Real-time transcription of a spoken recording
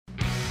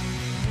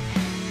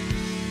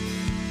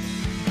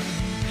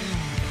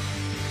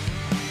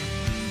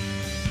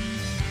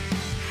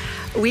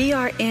We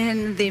are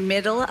in the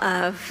middle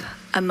of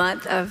a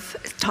month of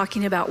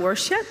talking about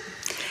worship.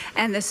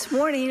 And this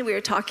morning we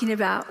are talking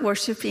about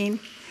worshiping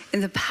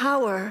in the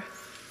power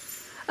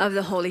of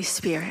the Holy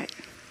Spirit.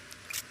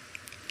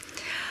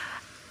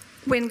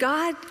 When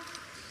God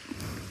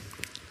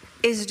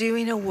is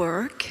doing a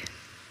work,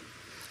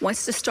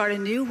 wants to start a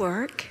new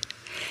work,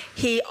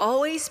 he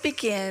always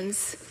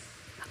begins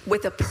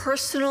with a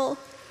personal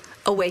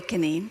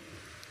awakening.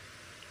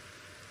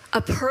 A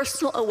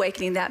personal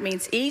awakening, that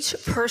means each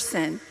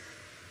person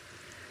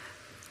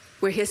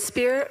where his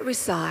spirit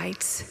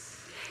resides,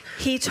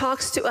 he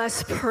talks to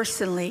us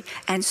personally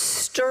and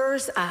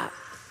stirs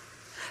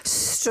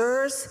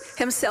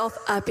himself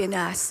up in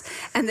us.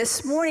 And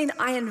this morning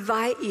I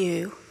invite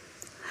you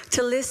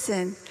to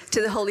listen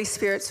to the Holy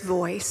Spirit's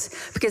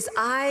voice, because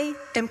I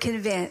am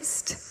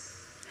convinced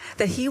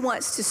that he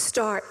wants to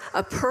start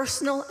a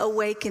personal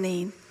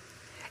awakening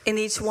in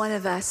each one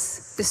of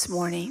us this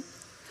morning.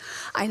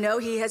 I know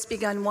he has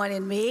begun one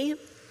in me.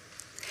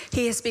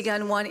 He has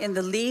begun one in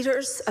the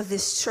leaders of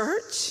this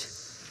church.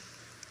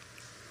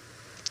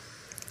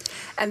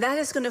 And that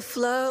is going to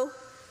flow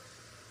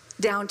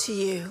down to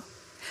you,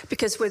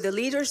 because where the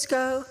leaders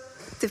go,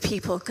 the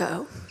people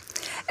go.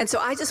 And so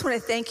I just want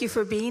to thank you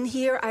for being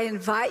here. I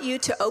invite you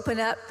to open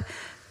up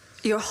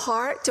your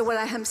heart to what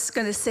I am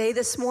going to say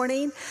this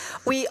morning.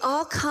 We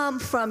all come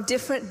from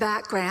different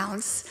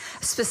backgrounds,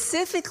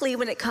 specifically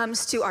when it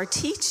comes to our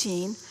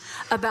teaching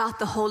about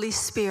the Holy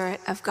Spirit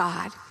of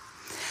God.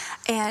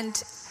 And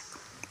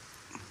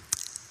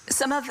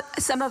some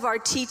of our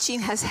teaching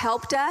has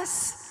helped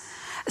us.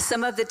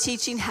 Some of the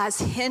teaching has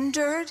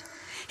hindered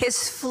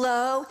his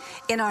flow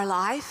in our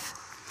life.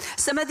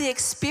 Some of the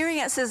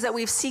experiences that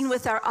we've seen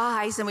with our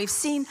eyes, and we've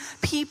seen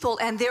people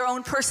and their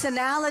own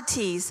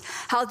personalities,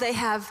 how they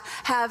have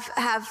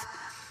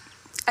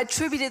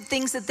attributed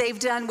things that they've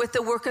done with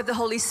the work of the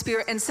Holy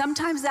Spirit, and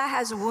sometimes that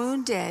has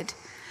wounded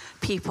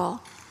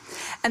people.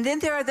 And then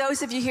there are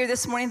those of you here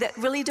this morning that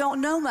really don't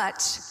know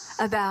much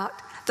about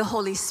the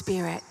Holy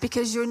Spirit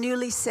because you're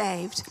newly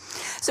saved.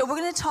 So we're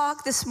going to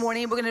talk this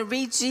morning. We're going to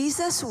read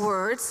Jesus'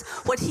 words,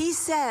 what he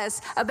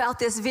says about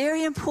this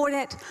very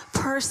important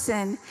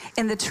person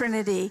in the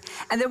Trinity.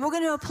 And then we're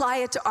going to apply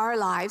it to our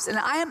lives. And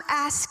I am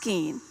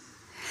asking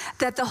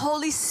that the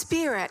Holy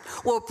Spirit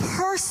will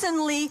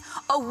personally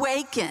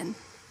awaken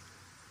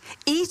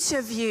each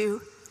of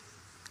you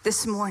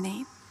this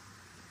morning.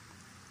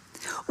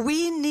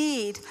 We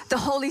need the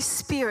Holy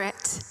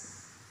Spirit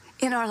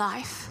in our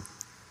life.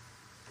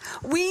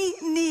 We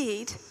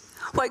need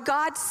what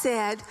God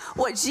said,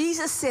 what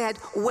Jesus said,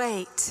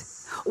 wait.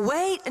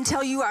 Wait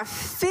until you are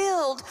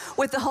filled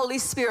with the Holy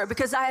Spirit,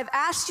 because I have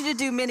asked you to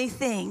do many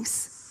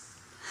things.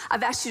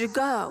 I've asked you to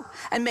go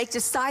and make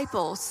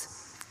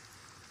disciples,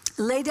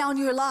 lay down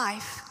your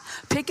life,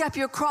 pick up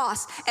your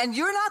cross, and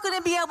you're not going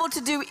to be able to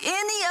do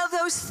any of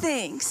those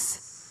things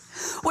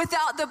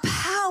without the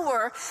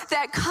power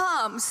that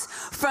comes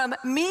from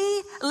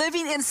me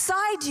living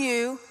inside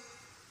you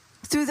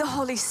through the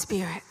Holy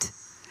Spirit.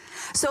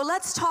 So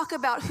let's talk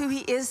about who he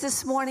is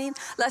this morning.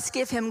 Let's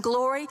give him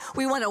glory.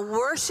 We want to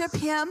worship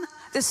him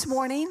this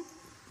morning.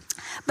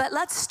 But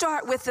let's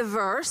start with the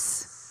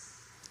verse.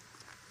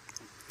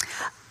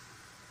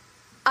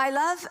 I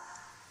love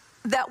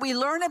that we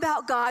learn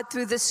about God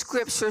through the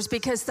scriptures,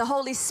 because the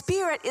Holy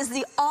Spirit is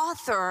the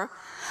author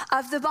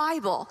of the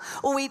Bible.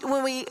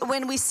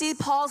 When we see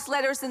Paul's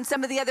letters and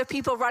some of the other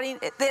people writing,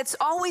 it's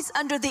always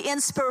under the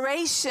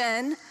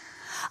inspiration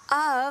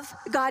of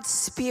God's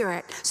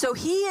Spirit. So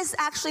he is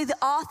actually the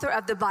author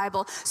of the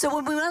Bible. So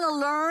when we want to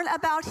learn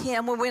about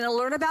him, when we want to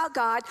learn about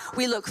God,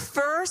 we look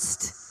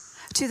first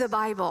to the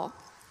Bible.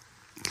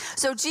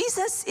 So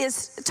Jesus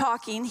is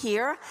talking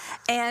here,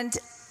 and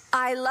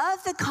I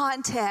love the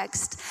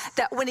context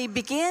that when he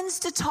begins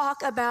to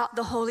talk about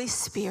the Holy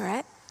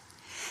Spirit,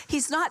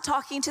 he's not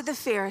talking to the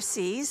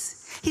Pharisees.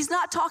 He's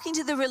not talking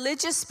to the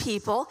religious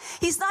people.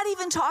 He's not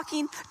even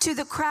talking to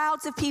the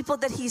crowds of people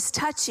that he's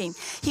touching.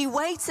 He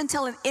waits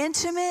until an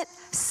intimate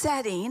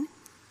setting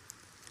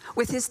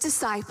with his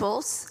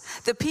disciples,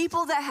 the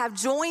people that have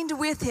joined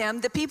with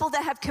him, the people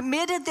that have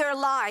committed their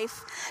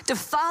life to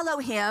follow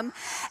him.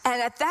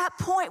 And at that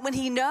point, when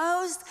he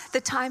knows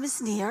the time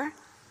is near,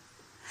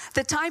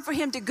 the time for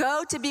him to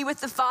go to be with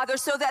the Father,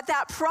 so that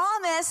that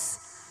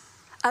promise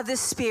of the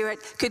Spirit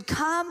could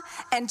come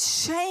and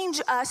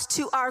change us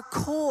to our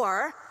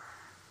core.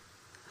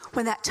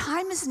 When that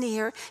time is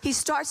near, he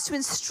starts to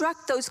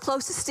instruct those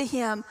closest to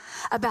him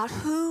about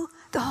who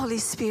the Holy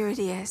Spirit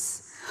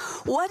is.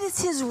 What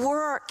is his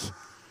work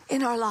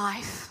in our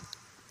life?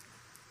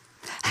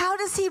 How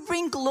does he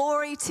bring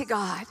glory to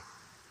God?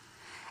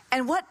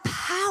 And what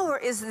power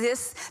is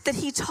this that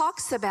he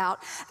talks about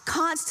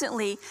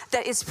constantly,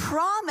 that is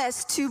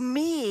promised to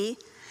me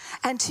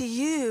and to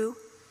you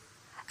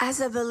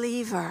as a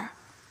believer?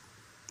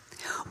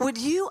 Would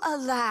you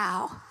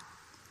allow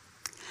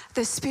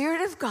the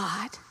Spirit of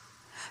God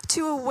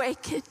to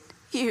awaken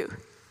you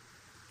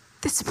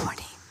this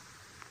morning?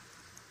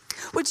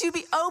 Would you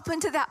be open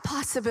to that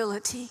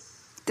possibility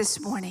this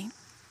morning?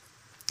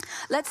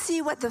 Let's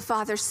see what the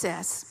Father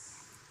says.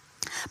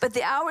 But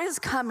the hour is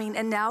coming,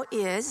 and now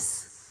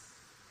is,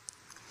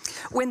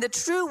 when the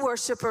true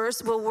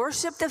worshipers will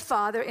worship the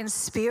Father in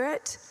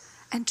spirit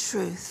and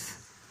truth.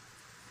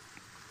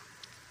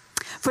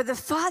 For the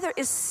Father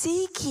is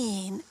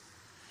seeking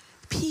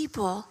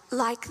people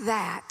like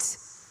that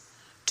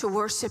to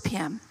worship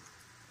him.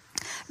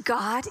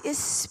 God is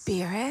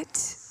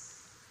spirit.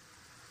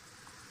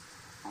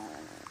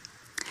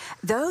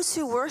 Those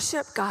who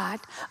worship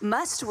God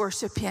must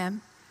worship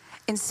him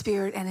in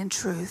spirit and in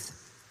truth.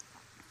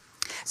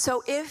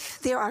 So if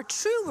there are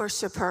true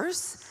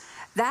worshipers,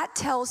 that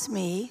tells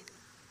me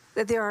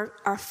that there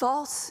are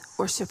false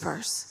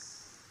worshipers.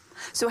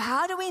 So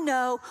how do we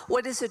know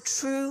what is a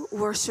true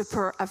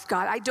worshiper of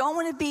God? I don't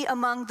want to be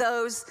among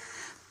those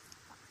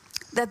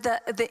that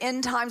the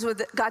end times where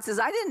God says,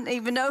 I didn't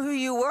even know who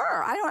you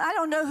were. I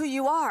don't know who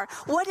you are.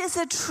 What is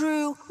a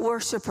true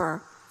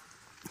worshiper?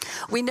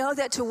 We know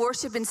that to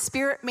worship in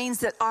spirit means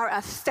that our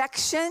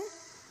affection,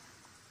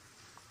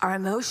 our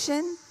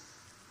emotion,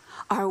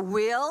 our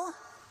will,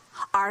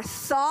 our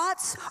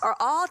thoughts are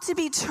all to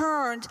be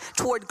turned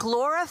toward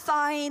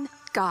glorifying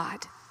God.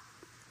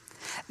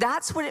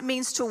 That's what it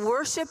means to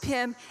worship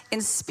him in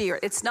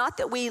spirit. It's not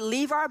that we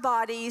leave our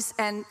bodies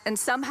and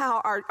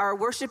somehow are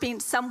worshiping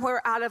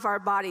somewhere out of our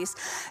bodies.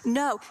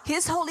 No,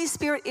 his Holy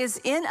Spirit is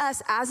in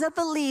us as a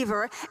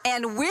believer,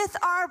 and with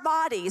our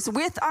bodies,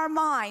 with our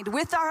mind,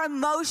 with our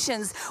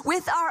emotions,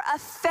 with our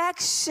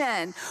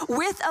affection,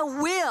 with a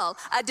will,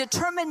 a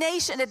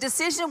determination, a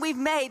decision we've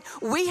made,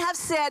 we have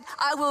said,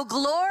 I will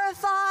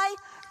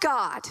glorify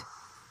God.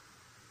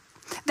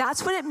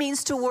 That's what it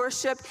means to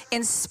worship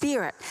in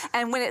spirit.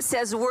 And when it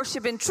says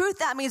worship in truth,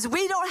 that means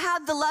we don't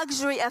have the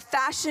luxury of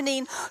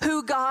fashioning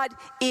who God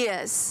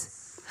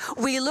is.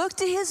 We look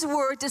to his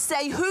word to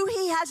say who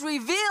he has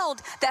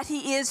revealed that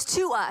he is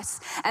to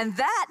us. And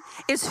that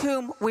is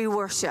whom we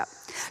worship.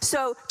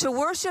 So to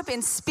worship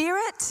in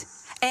spirit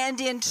and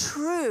in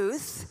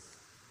truth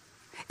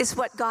is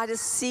what God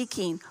is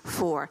seeking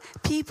for.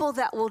 People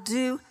that will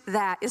do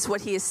that is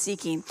what he is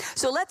seeking.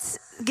 So let's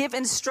give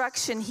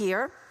instruction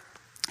here.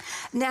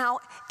 Now,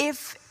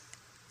 if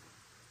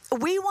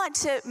we want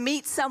to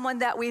meet someone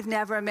that we've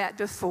never met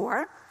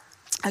before,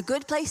 a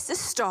good place to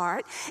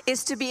start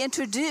is to be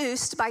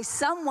introduced by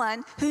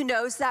someone who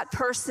knows that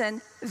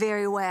person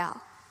very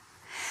well.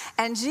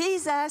 And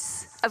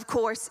Jesus, of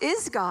course,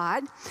 is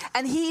God,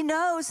 and he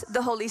knows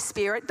the Holy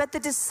Spirit, but the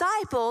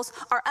disciples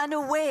are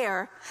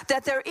unaware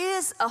that there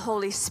is a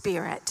Holy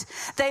Spirit.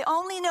 They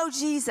only know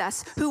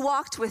Jesus, who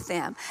walked with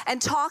them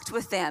and talked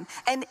with them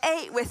and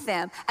ate with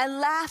them and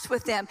laughed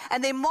with them,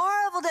 and they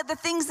marveled at the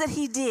things that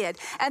he did.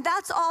 And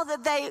that's all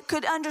that they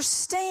could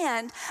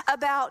understand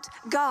about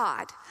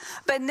God.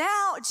 But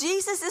now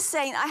Jesus is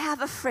saying, I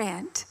have a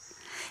friend.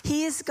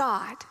 He is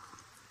God.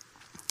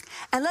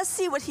 And let's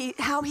see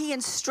how he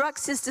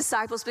instructs his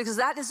disciples, because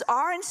that is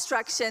our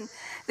instruction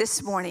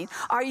this morning.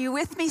 Are you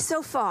with me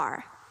so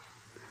far?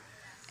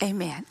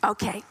 Amen.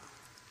 Okay.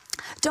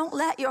 Don't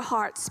let your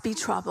hearts be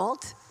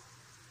troubled.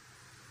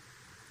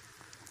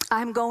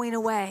 I'm going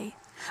away,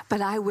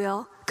 but I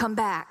will come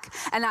back.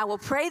 And I will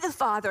pray the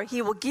Father,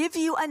 he will give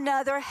you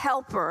another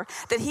helper,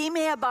 that he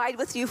may abide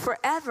with you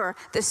forever,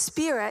 the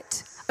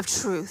Spirit of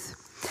truth.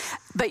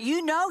 But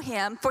you know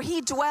him, for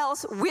he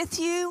dwells with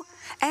you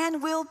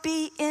and will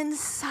be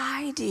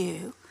inside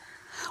you.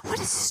 What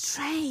a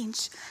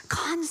strange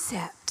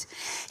concept.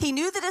 He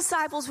knew the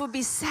disciples would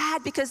be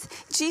sad because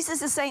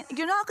Jesus is saying,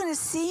 you're not going to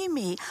see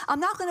me.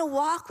 I'm not going to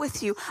walk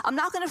with you. I'm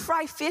not going to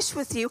fry fish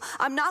with you.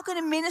 I'm not going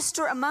to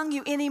minister among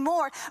you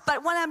anymore.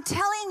 But what I'm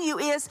telling you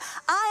is,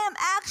 I am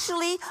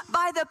actually,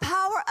 by the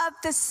power of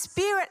the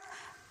Spirit,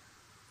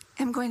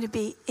 am going to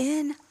be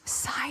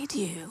inside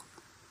you.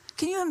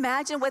 Can you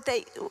imagine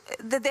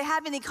did they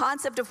have any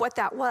concept of what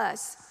that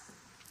was?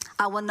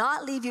 I will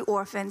not leave you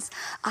orphans.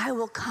 I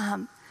will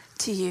come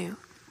to you.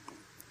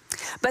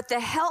 But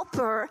the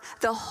Helper,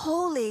 the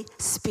Holy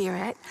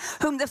Spirit,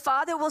 whom the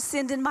Father will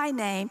send in my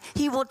name,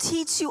 he will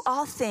teach you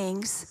all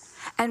things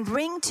and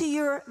bring to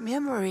your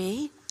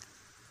memory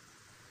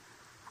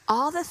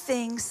all the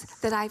things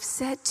that I've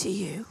said to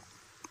you.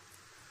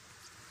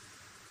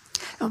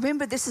 Now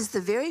remember, this is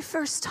the very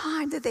first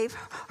time that they've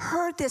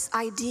heard this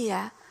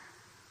idea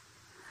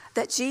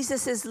that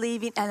Jesus is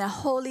leaving and the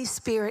Holy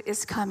Spirit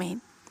is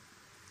coming.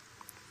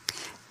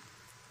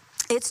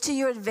 It's to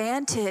your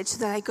advantage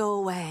that I go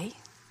away.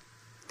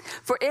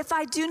 For if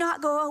I do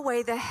not go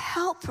away, the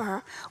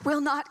Helper will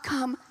not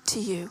come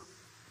to you.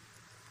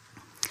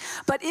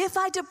 But if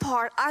I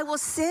depart, I will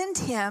send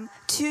him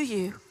to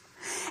you.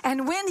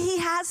 And when he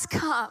has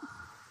come,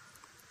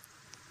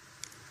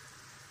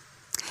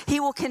 he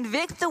will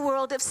convict the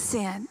world of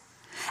sin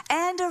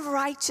and of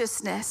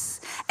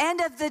righteousness,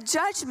 and of the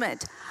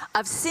judgment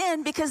of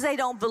sin because they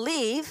don't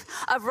believe,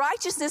 of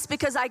righteousness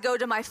because I go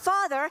to my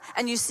Father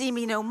and you see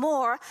me no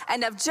more,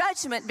 and of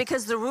judgment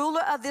because the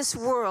ruler of this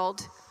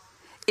world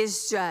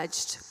is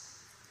judged.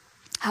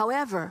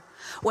 However,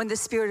 when the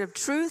Spirit of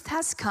truth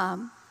has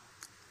come,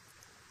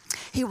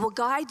 He will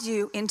guide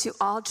you into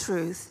all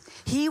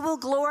truth. He will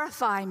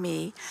glorify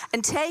me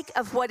and take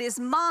of what is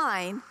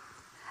mine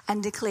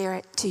and declare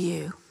it to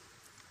you.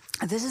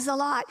 This is a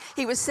lot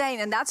he was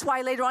saying, and that's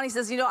why later on he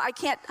says, I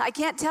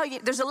can't tell you.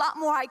 There's a lot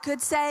more I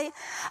could say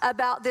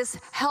about this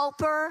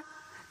helper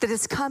that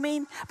is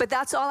coming, but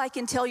that's all I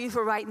can tell you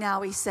for right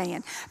now, he's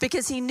saying.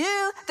 Because he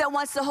knew that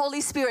once the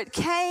Holy Spirit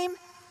came,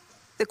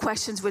 the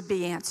questions would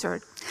be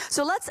answered.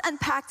 So let's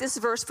unpack this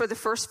verse for the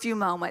first few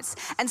moments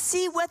and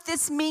see what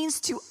this means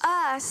to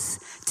us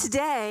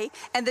today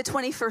in the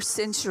 21st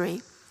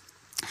century.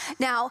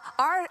 Now,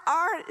 our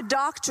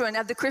doctrine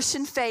of the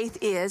Christian faith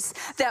is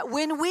that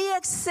when we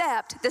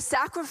accept the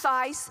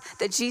sacrifice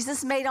that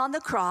Jesus made on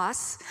the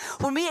cross,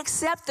 when we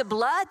accept the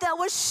blood that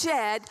was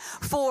shed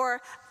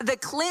for the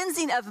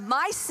cleansing of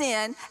my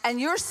sin and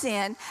your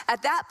sin,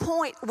 at that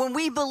point, when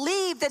we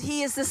believe that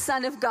he is the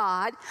Son of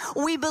God,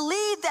 we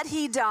believe that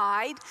he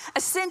died,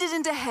 ascended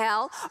into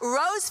hell,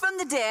 rose from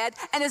the dead,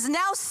 and is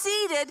now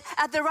seated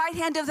at the right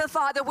hand of the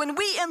Father. When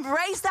we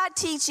embrace that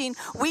teaching,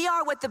 we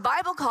are what the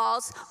Bible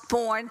calls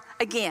born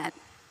again.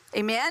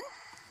 Amen?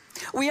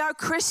 We are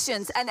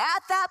Christians, and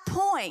at that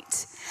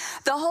point,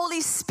 the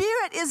Holy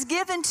Spirit is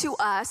given to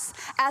us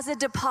as a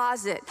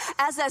deposit,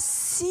 as a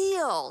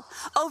seal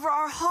over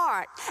our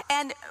heart,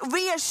 and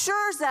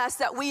reassures us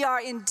that we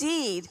are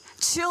indeed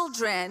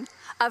children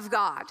of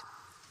God.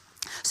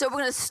 So we're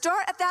going to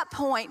start at that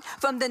point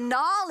from the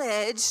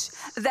knowledge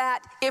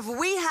that if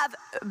we have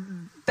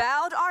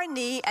bowed our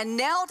knee and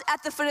knelt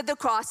at the foot of the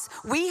cross,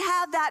 we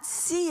have that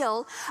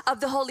seal of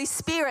the Holy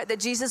Spirit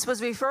that Jesus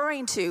was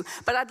referring to.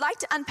 But I'd like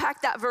to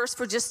unpack that verse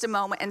for just a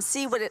moment and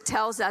see what it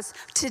tells us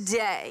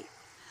today,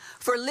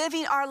 for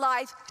living our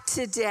life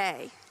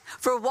today,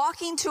 for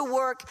walking to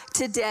work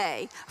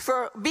today,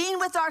 for being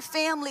with our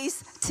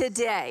families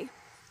today.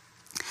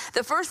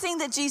 The first thing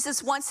that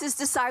Jesus wants his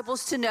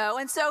disciples to know,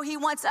 and so he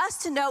wants us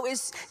to know,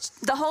 is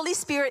the Holy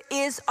Spirit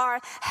is our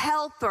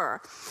helper.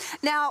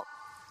 Now,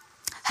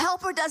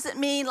 helper doesn't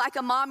mean like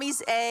a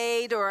mommy's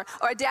aid or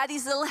a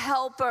daddy's little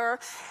helper.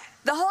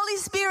 The Holy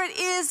Spirit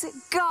is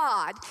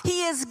God.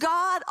 He is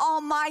God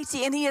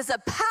Almighty, and he is a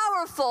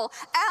powerful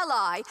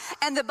ally.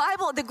 And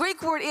the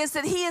Greek word is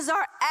that he is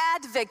our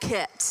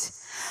advocate.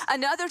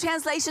 Another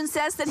translation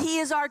says that he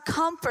is our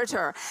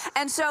comforter.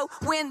 And so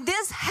when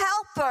this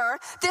helper,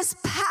 this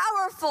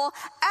powerful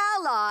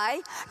ally,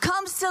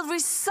 comes to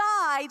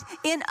reside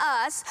in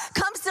us,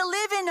 comes to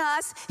live in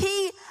us,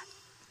 he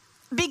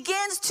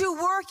begins to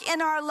work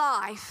in our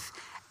life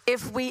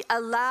if we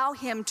allow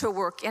him to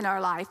work in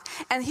our life.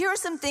 And here are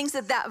some things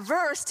that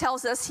verse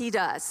tells us he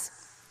does.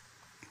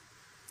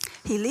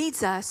 He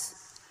leads us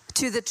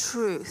to the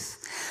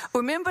truth.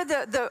 Remember,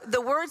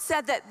 the word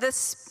said that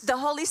the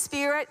Holy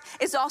Spirit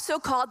is also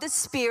called the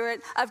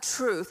Spirit of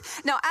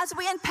truth. Now, as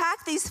we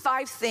unpack these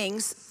 5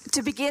 things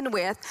to begin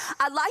with,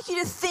 I'd like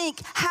you to think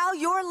how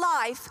your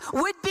life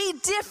would be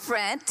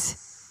different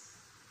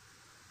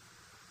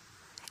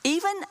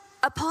even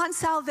upon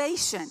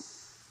salvation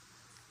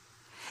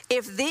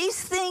if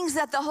these things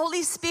that the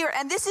Holy Spirit,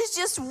 and this is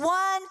just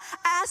one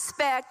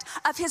aspect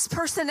of his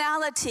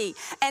personality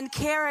and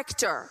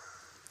character,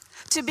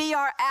 to be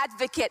our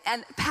advocate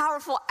and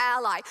powerful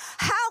ally.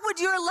 How would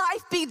your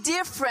life be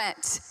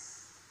different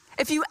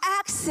if you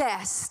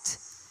accessed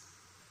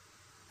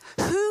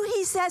who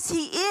he says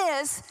he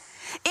is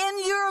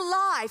in your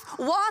life,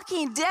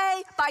 walking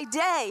day by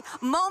day,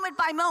 moment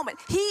by moment?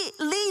 He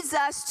leads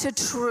us to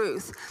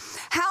truth.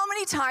 How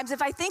many times,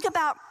 if I think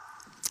about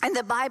in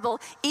the Bible,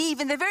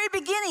 Eve, in the very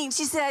beginning,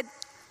 she said,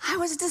 I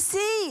was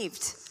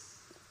deceived.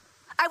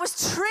 I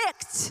was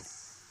tricked.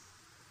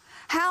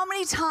 How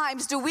many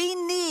times do we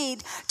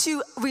need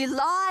to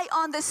rely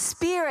on the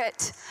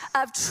Spirit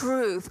of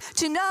truth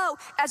to know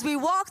as we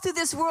walk through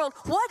this world,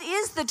 what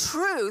is the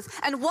truth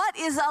and what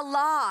is a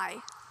lie?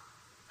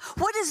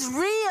 What is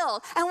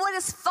real and what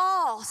is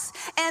false?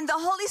 And the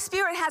Holy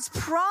Spirit has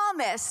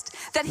promised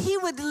that he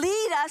would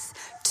lead us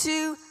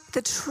to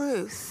the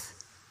truth.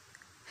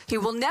 He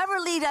will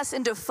never lead us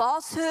into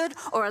falsehood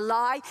or a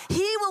lie.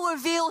 He will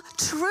reveal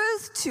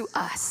truth to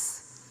us.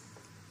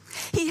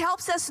 He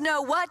helps us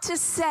know what to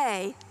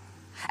say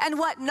and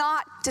what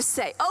not to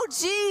say. Oh,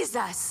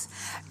 Jesus,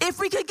 if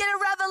we could get a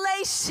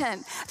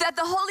revelation that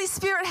the Holy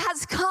Spirit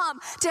has come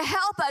to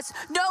help us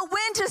know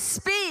when to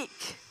speak,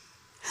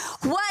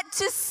 what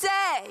to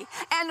say,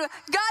 and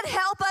God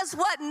help us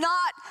what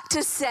not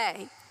to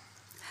say.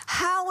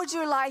 How would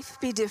your life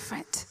be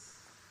different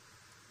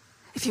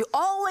if you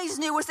always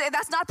knew what to say?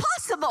 That's not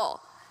possible.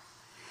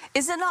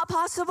 Is it not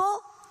possible?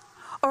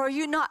 Or are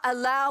you not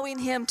allowing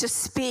him to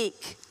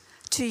speak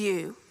to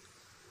you?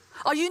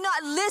 Are you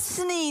not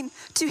listening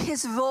to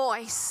his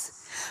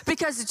voice?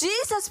 Because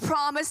Jesus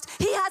promised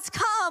he has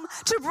come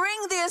to bring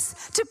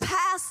this to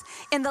pass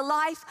in the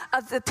life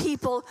of the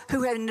people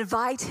who had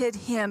invited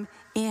him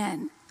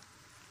in.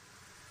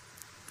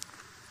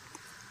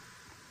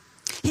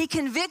 He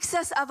convicts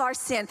us of our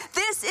sin.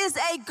 This is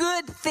a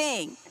good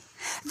thing.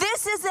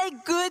 This is a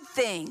good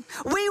thing.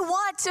 We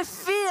want to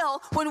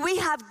feel when we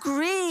have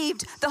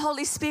grieved the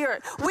Holy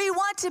Spirit. We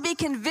want to be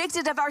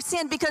convicted of our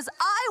sin because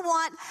I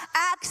want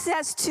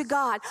access to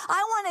God.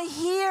 I want to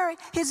hear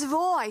His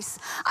voice.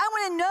 I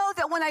want to know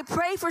that when I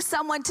pray for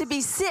someone to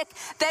be sick,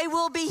 they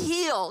will be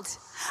healed.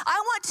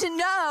 I want to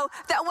know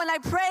that when I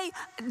pray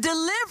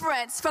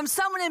deliverance from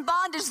someone in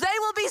bondage, they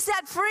will be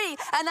set free.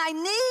 And I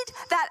need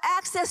that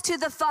access to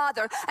the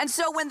Father. And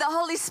so when the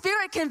Holy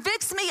Spirit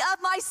convicts me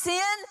of my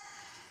sin,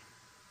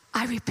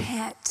 I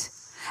repent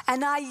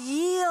and I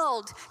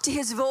yield to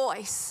His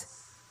voice.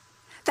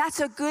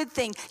 That's a good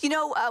thing. You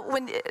know,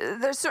 when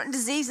there's certain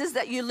diseases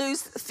that you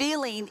lose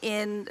feeling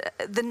in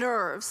the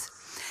nerves.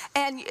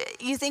 And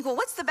you think, well,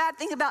 what's the bad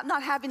thing about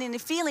not having any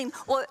feeling?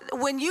 Well,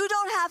 when you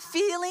don't have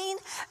feeling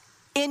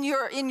in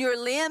your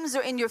limbs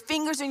or in your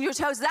fingers or in your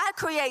toes, that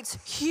creates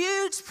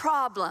huge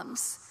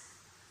problems.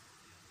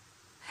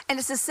 And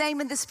it's the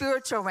same in the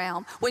spiritual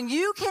realm. When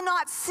you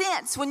cannot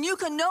sense, when you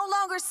can no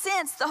longer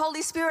sense the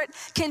Holy Spirit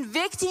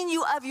convicting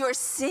you of your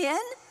sin,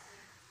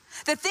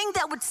 the thing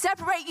that would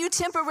separate you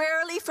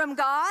temporarily from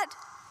God,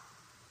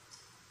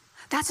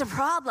 that's a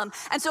problem.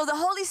 And so the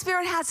Holy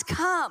Spirit has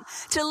come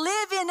to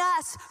live in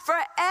us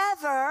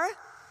forever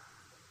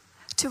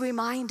to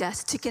remind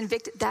us, to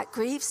convict. That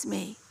grieves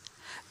me.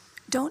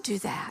 Don't do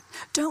that.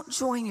 Don't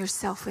join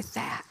yourself with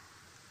that.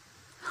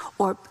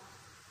 Or,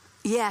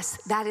 yes,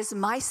 that is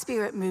my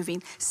spirit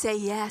moving. Say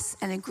yes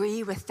and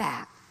agree with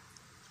that.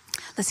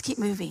 Let's keep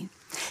moving.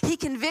 He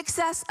convicts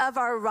us of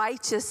our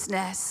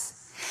righteousness.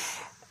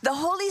 The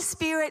Holy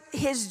Spirit,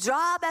 His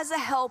job as a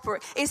helper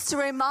is to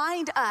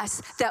remind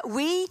us that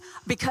we,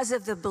 because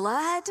of the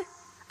blood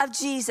of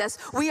Jesus,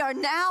 we are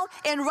now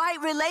in right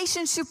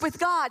relationship with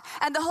God.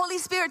 And the Holy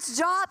Spirit's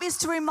job is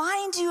to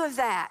remind you of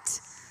that.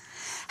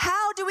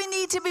 How do we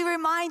need to be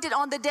reminded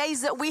on the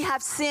days that we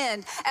have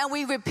sinned and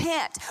we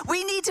repent?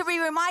 We need to be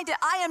reminded,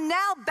 I am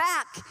now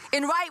back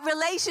in right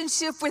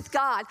relationship with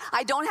God.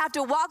 I don't have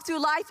to walk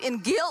through life in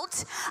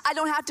guilt. I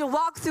don't have to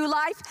walk through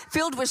life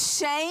filled with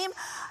shame.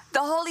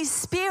 The Holy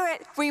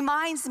Spirit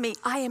reminds me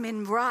I am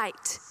in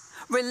right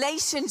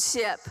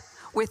relationship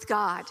with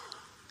God.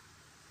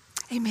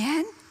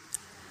 Amen?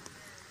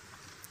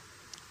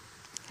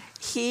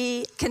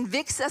 He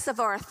convicts us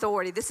of our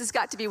authority. This has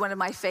got to be one of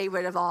my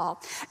favorite of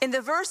all. In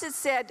the verse it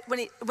said,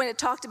 when it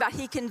talked about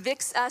He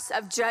convicts us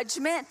of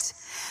judgment,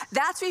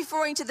 that's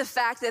referring to the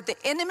fact that the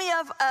enemy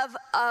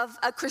of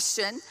a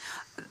Christian,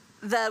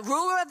 the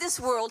ruler of this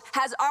world,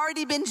 has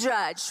already been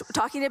judged. We're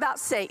talking about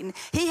Satan.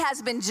 He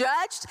has been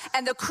judged,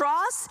 and the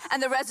cross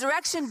and the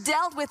resurrection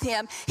dealt with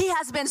him. He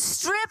has been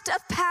stripped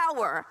of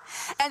power.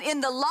 And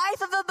in the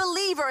life of a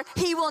believer,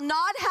 he will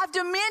not have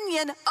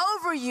dominion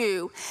over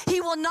you.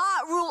 He will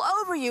not rule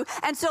over you.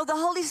 And so the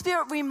Holy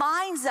Spirit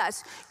reminds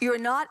us, you're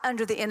not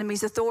under the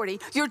enemy's authority.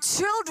 Your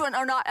children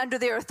are not under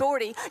their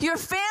authority. Your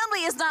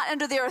family is not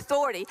under their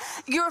authority.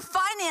 Your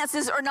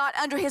finances are not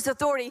under His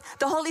authority.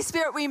 The Holy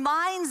Spirit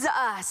reminds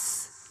us,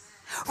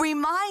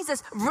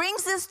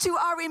 brings us to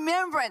our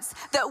remembrance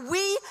that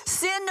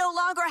sin no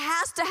longer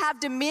has to have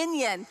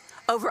dominion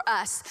over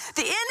us.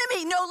 The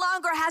enemy no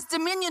longer has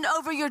dominion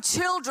over your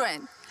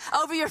children,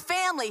 over your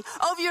family,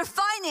 over your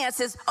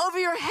finances, over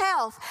your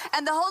health.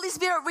 And the Holy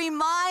Spirit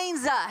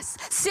reminds us,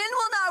 sin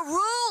will not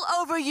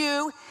rule over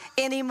you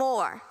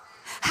anymore.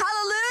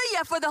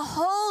 Hallelujah for the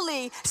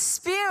Holy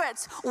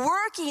Spirit's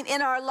working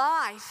in our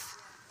life.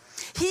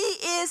 He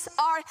is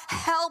our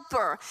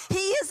helper. He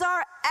is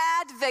our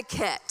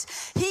advocate.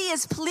 He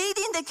is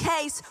pleading the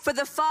case for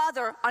the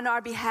Father on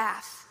our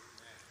behalf.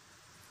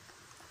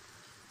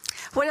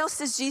 What else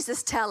does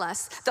Jesus tell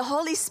us? The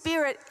Holy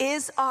Spirit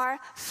is our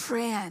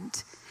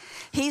friend.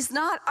 He's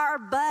not our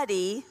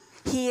buddy.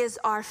 He is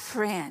our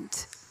friend.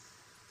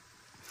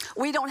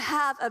 We don't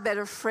have a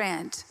better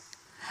friend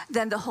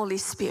than the Holy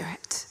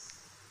Spirit.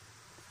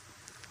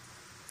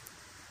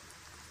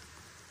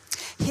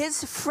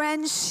 His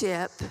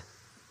friendship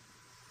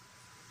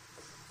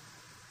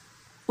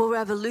will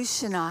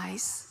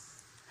revolutionize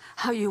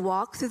how you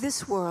walk through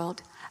this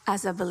world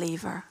as a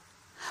believer.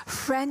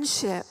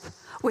 Friendship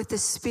with the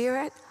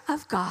Spirit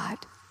of God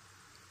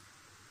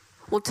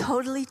will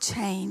totally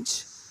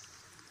change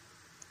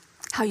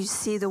how you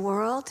see the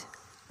world,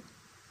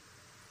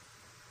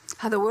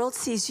 how the world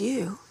sees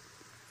you.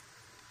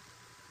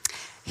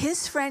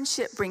 His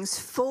friendship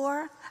brings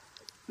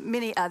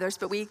many others,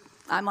 but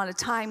I'm on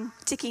a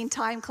ticking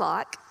time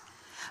clock,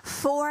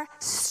 4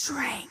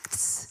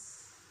 strengths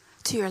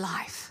to your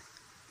life.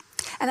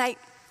 And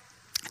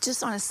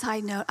just on a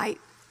side note,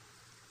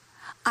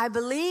 I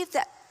believe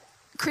that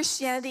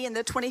Christianity in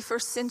the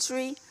 21st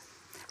century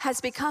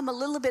has become a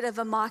little bit of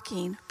a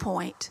mocking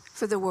point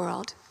for the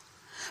world,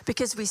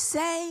 because we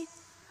say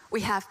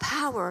we have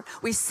power.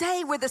 We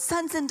say we're the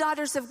sons and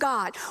daughters of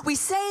God. We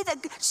say that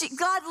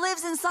God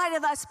lives inside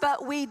of us,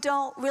 but we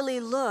don't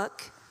really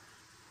look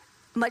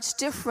much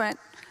different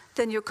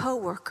than your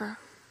coworker.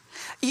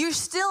 You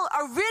still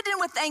are ridden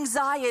with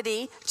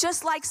anxiety,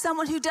 just like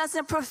someone who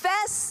doesn't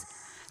profess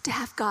to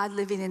have God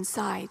living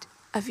inside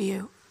of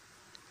you.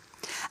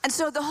 And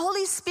so the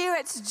Holy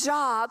Spirit's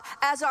job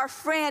as our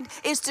friend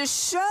is to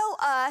show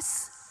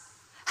us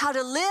how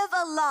to live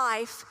a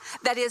life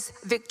that is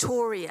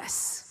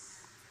victorious.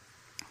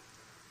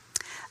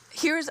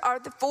 Here's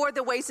the 4 of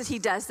the ways that he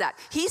does that.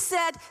 He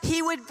said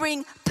he would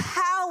bring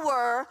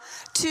power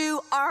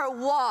to our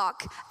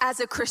walk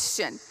as a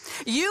Christian.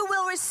 You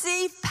will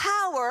receive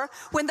power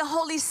when the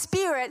Holy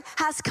Spirit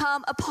has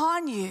come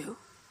upon you.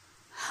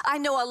 I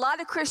know a lot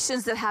of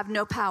Christians that have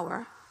no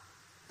power.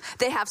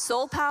 They have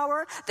soul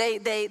power.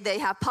 They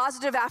have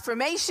positive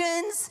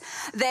affirmations.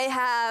 They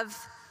have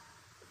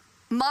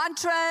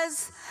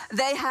mantras.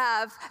 They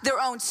have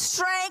their own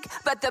strength.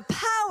 But the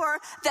power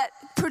that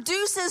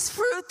produces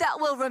fruit that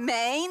will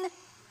remain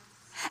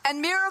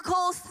and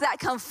miracles that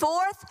come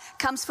forth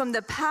comes from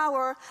the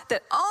power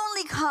that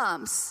only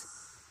comes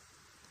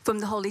from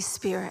the Holy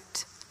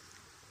Spirit.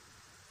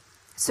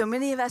 So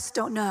many of us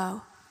don't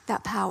know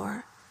that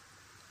power.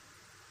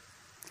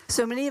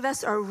 So many of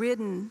us are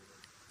ridden,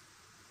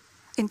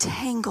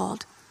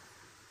 entangled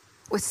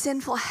with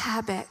sinful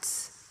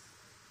habits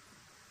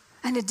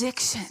and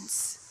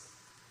addictions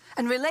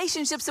and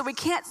relationships that we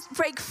can't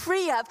break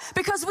free of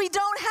because we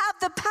don't have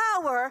the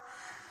power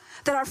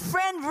that our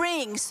friend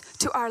brings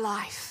to our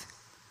life.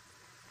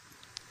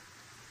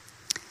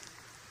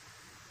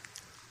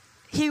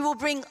 He will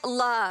bring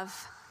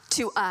love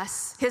to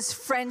us, his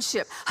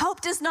friendship.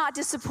 Hope does not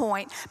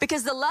disappoint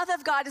because the love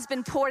of God has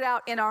been poured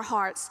out in our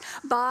hearts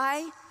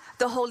by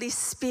the Holy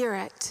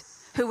Spirit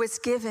who was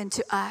given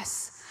to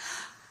us.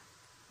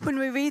 When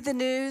we read the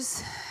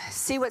news,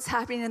 see what's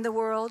happening in the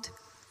world,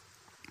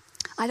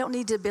 I don't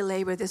need to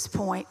belabor this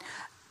point.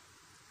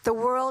 The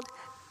world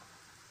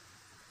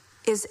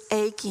is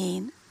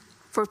aching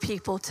for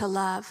people to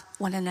love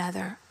one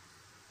another.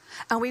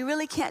 And we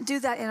really can't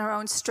do that in our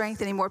own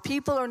strength anymore.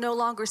 People are no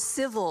longer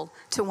civil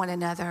to one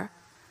another.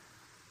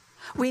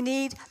 We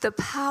need the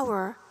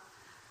power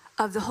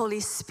of the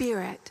Holy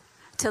Spirit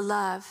to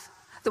love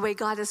the way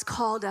God has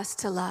called us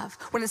to love.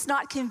 When it's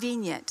not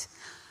convenient,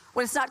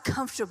 when it's not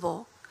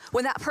comfortable,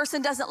 when that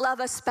person doesn't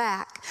love us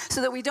back, so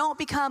that we don't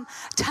become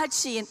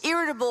touchy and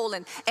irritable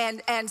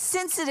and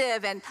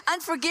sensitive and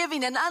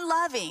unforgiving and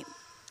unloving.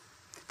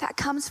 That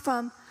comes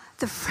from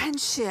the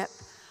friendship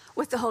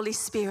with the Holy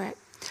Spirit.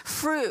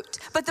 Fruit.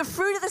 But the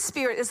fruit of the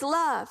Spirit is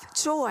love,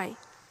 joy,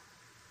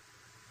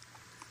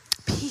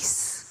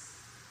 peace,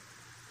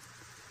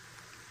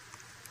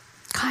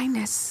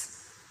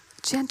 kindness,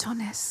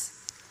 gentleness,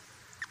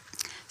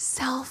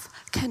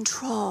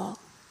 self-control.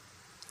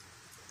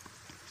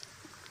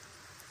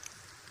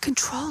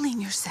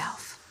 Controlling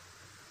yourself.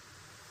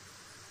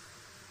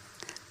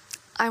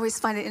 I always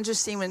find it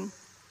interesting when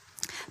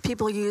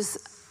people use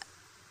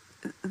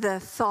the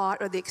thought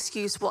or the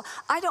excuse, well,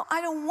 I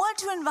don't want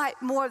to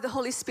invite more of the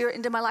Holy Spirit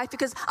into my life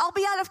because I'll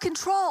be out of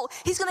control.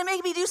 He's going to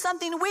make me do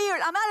something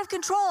weird. I'm out of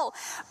control.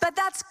 But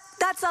that's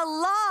a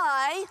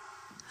lie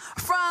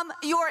from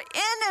your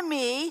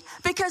enemy,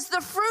 because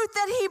the fruit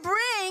that he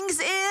brings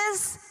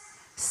is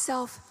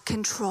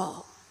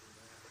self-control.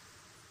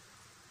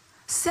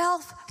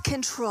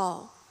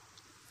 Self-control.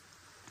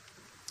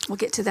 We'll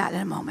get to that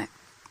in a moment.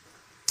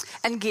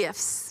 And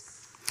gifts.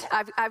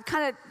 I've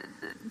kind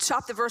of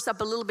chopped the verse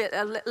up a little bit,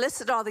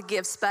 listed all the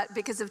gifts, but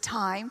because of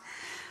time,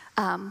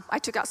 I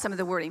took out some of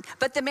the wording.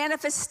 But the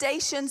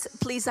manifestations,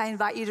 please, I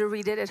invite you to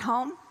read it at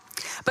home.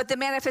 But the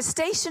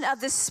manifestation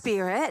of the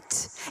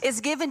Spirit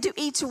is given to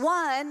each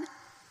one.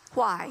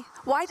 Why?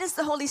 Why does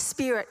the Holy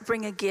Spirit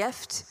bring a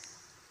gift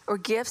or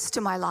gifts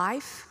to my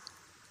life?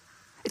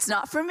 It's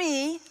not for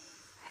me,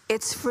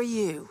 it's for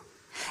you.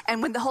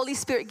 And when the Holy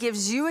Spirit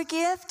gives you a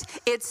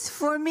gift, it's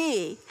for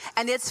me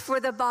and it's for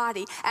the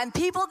body. And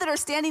people that are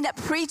standing up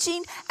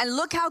preaching and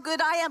look how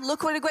good I am,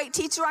 look what a great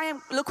teacher I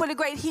am, look what a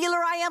great healer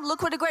I am,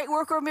 look what a great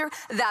worker of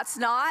miracles, that's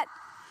not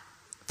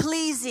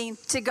pleasing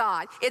to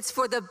God. It's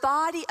for the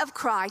body of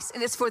Christ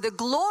and it's for the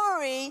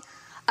glory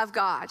of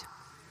God.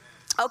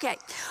 Okay,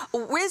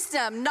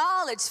 wisdom,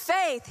 knowledge,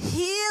 faith,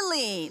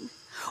 healing,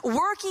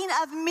 working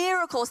of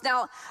miracles.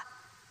 Now,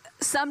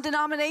 some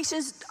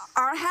denominations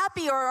aren't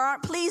happy or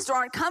aren't pleased or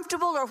aren't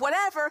comfortable or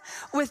whatever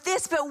with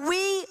this, but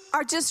we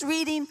are just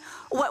reading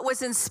what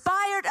was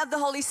inspired of the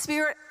Holy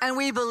Spirit and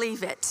we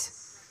believe it.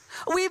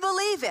 We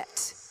believe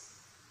it.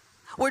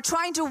 We're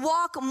trying to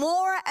walk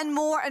more and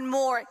more and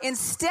more in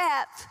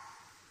step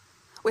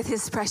with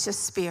his precious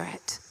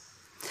Spirit.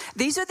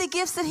 These are the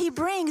gifts that he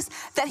brings,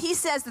 that he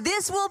says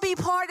this will be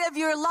part of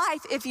your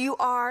life if you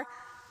are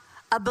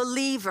a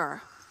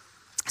believer.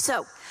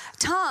 So,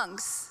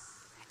 tongues.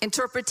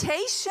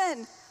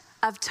 Interpretation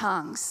of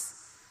tongues.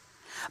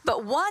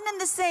 But one and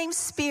the same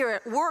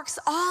Spirit works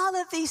all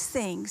of these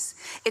things.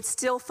 It's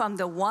still from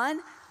the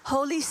one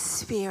Holy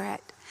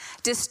Spirit,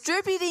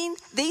 distributing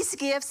these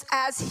gifts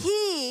as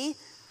he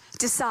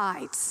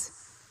decides,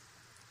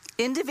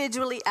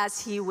 individually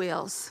as he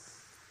wills.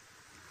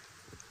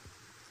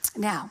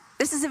 Now,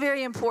 this is a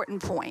very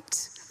important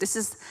point. This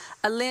is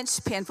a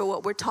linchpin for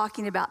what we're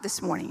talking about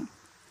this morning.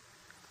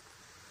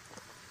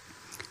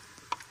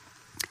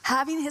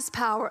 Having his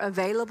power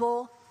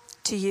available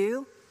to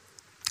you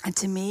and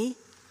to me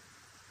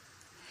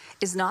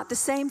is not the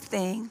same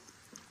thing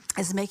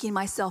as making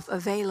myself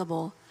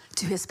available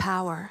to his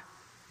power.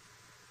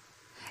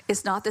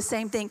 It's not the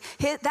same thing.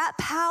 That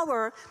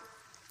power,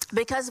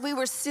 because we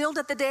were sealed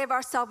at the day of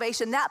our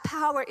salvation, that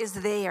power is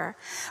there.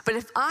 But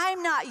if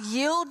I'm not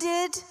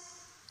yielded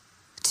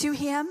to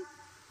him,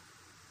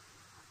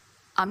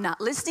 I'm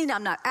not listening,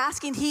 I'm not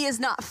asking, he is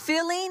not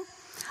filling,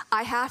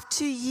 I have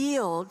to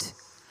yield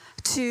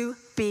to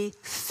be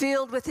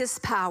filled with his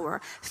power,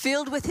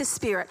 filled with his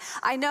spirit.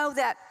 I know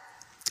that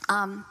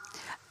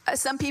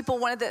some people,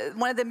 one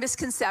of the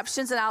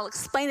misconceptions, and I'll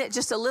explain it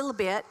just a little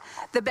bit,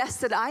 the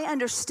best that I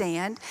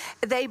understand,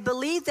 they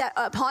believe that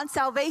upon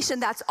salvation,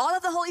 that's all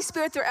of the Holy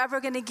Spirit they're ever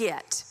going to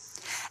get.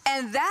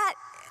 And that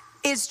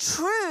is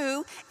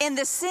true in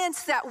the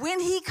sense that when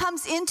he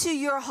comes into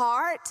your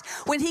heart,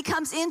 when he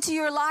comes into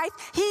your life,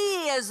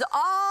 he is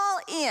all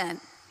in.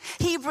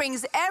 He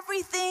brings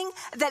everything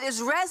that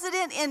is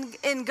resident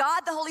in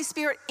God, the Holy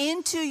Spirit,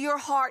 into your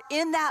heart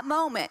in that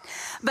moment.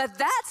 But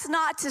that's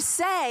not to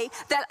say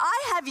that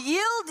I have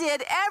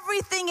yielded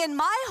everything in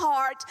my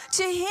heart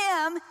to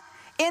him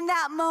in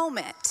that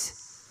moment.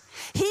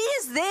 He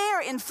is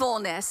there in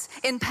fullness,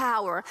 in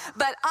power,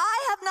 but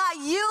I have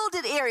not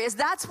yielded areas.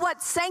 That's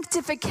what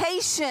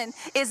sanctification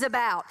is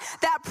about.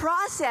 That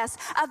process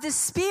of the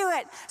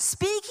Spirit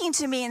speaking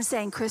to me and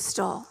saying,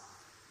 Crystal,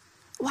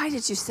 why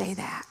did you say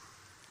that?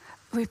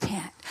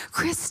 Repent.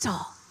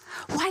 Crystal,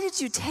 why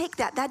did you take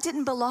that? That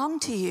didn't belong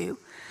to you.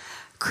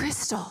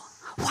 Crystal,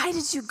 why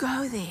did you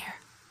go there?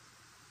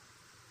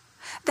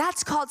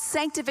 That's called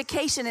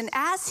sanctification. And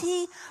as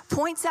he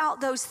points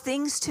out those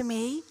things to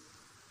me,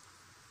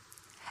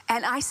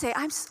 and I say,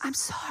 I'm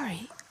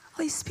sorry.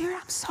 Holy Spirit,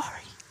 I'm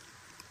sorry.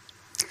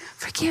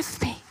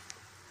 Forgive me.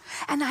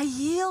 And I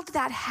yield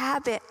that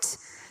habit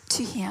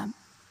to him.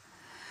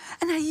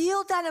 And I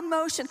yield that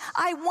emotion.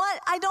 I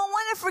don't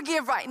want to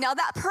forgive right now.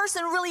 That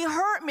person really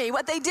hurt me.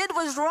 What they did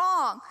was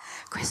wrong.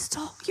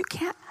 Crystal, you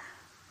can't.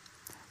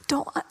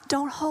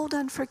 Don't hold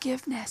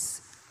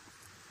unforgiveness.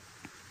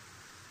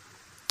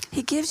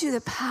 He gives you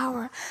the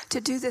power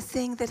to do the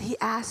thing that he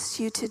asks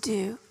you to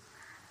do.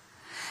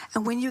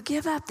 And when you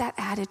give up that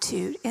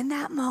attitude in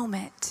that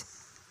moment,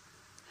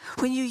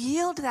 when you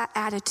yield that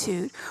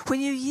attitude, when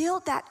you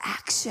yield that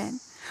action,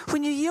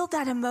 when you yield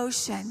that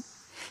emotion,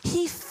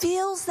 he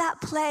fills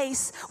that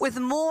place with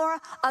more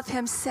of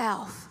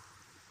himself.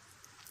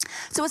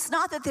 So it's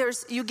not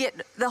that you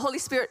get the Holy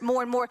Spirit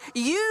more and more.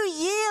 You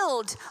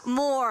yield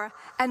more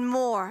and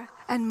more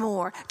and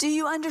more. Do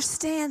you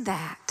understand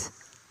that?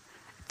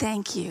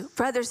 Thank you.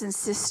 Brothers and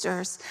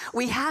sisters,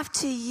 we have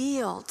to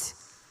yield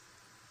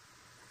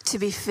to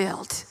be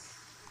filled.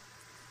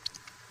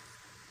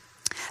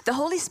 The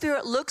Holy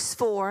Spirit looks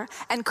for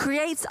and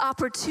creates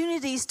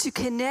opportunities to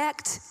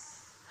connect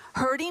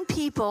hurting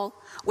people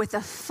with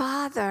a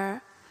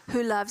Father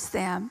who loves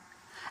them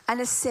and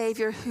a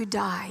Savior who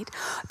died.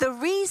 The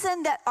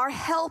reason that our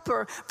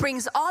helper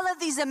brings all of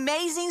these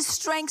amazing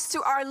strengths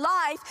to our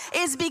life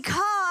is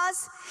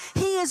because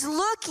he is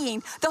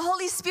looking. The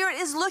Holy Spirit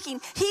is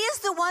looking. He is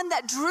the one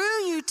that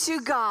drew you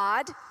to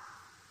God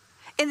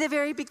in the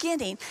very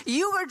beginning.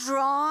 You were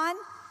drawn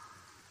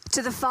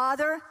to the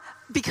Father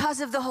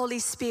because of the Holy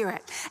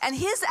Spirit. And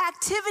his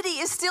activity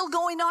is still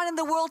going on in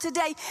the world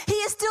today. He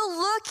is still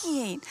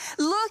looking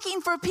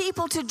for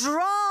people to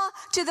draw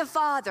to the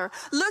Father,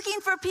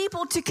 looking for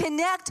people to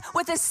connect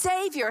with a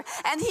Savior.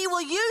 And he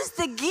will use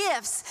the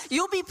gifts.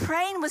 You'll be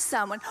praying with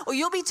someone, or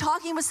you'll be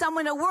talking with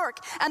someone at work,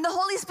 and the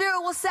Holy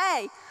Spirit will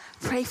say,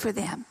 pray for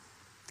them.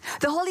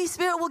 The Holy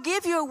Spirit will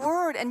give you a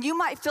word, and you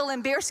might feel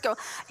embarrassed. Go,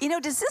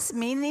 does this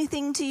mean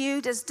anything to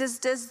you?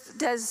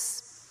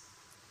 Does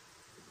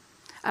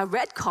a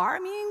red car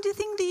mean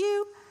anything to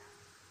you?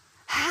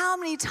 How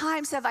many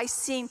times have I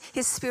seen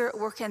his Spirit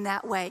work in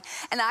that way?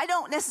 And I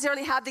don't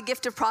necessarily have the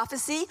gift of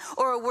prophecy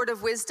or a word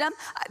of wisdom.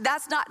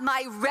 That's not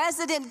my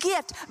resident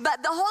gift.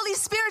 But the Holy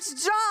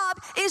Spirit's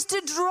job is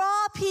to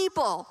draw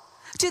people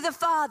to the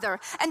Father,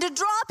 and to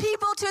draw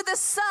people to the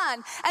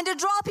Son, and to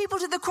draw people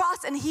to the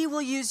cross. And he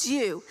will use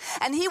you,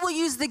 and he will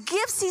use the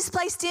gifts he's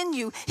placed in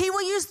you. He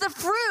will use the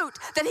fruit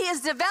that he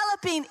is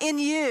developing in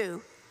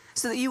you,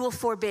 so that you will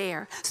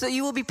forbear, so that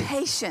you will be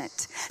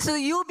patient, so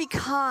that you will be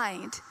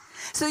kind,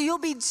 so that you'll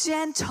be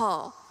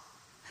gentle,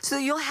 so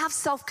that you'll have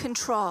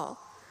self-control.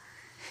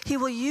 He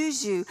will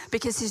use you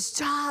because his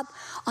job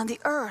on the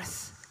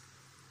earth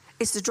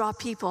is to draw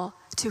people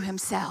to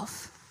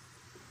himself.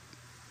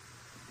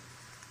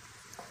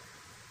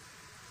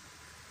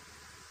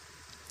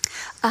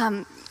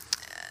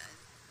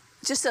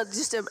 Just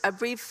a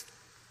brief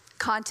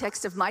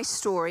context of my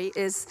story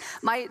is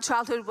my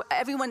childhood.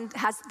 Everyone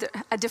has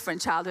a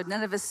different childhood.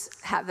 None of us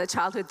have a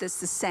childhood that's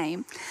the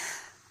same.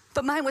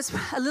 But mine was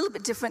a little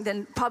bit different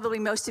than probably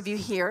most of you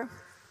here.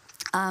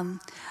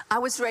 I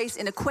was raised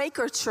in a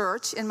Quaker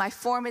church in my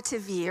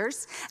formative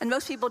years, and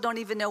most people don't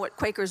even know what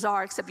Quakers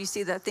are, except you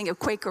see the thing of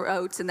Quaker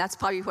oats, and that's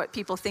probably what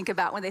people think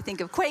about when they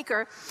think of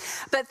Quaker.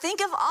 But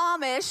think of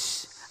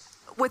Amish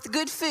with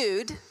good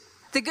food.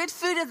 The good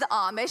food of the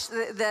Amish,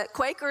 the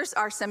Quakers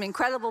are some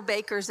incredible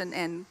bakers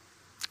and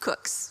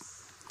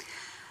cooks.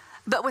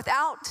 but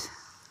without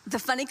the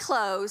funny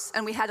clothes,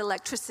 and we had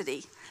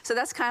electricity. So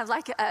that's kind of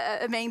like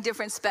a main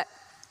difference, but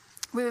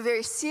we were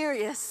very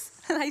serious.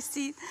 And I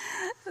see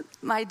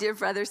my dear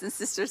brothers and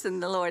sisters in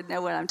the Lord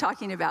know what I'm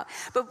talking about.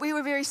 But we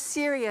were very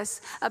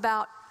serious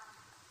about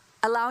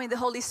allowing the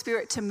Holy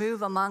Spirit to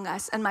move among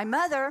us. And my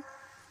mother,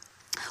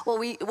 what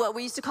we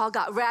used to call,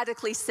 got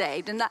radically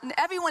saved. And not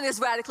everyone is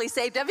radically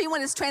saved.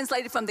 Everyone is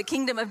translated from the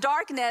kingdom of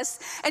darkness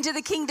into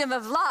the kingdom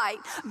of light.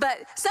 But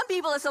some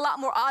people, it's a lot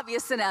more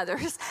obvious than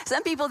others.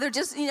 Some people, they're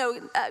just,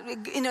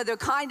 they're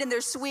kind and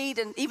they're sweet.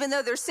 And even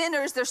though they're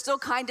sinners, they're still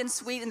kind and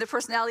sweet, and their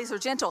personalities are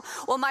gentle.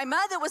 Well, my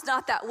mother was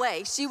not that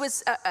way. She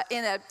was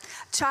in a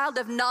child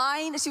of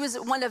 9. She was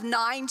one of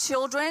 9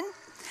 children.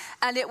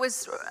 And it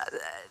was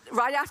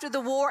right after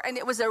the war, and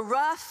it was a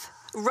rough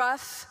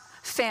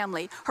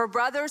family. Her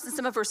brothers and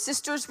some of her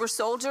sisters were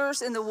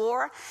soldiers in the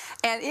war,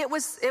 and it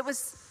was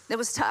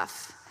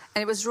tough,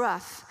 and it was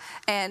rough.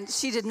 And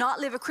she did not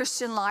live a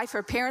Christian life.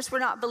 Her parents were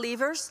not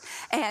believers,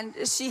 and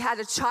she had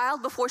a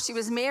child before she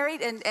was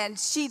married, and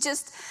she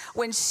just,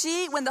 when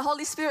the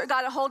Holy Spirit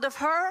got a hold of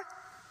her,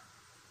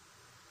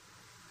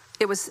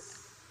 it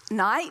was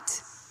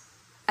night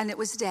and it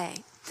was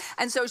day.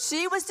 And so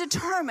she was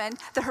determined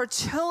that her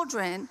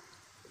children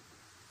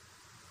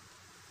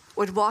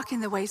would walk in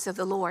the ways of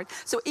the Lord.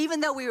 So even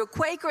though we were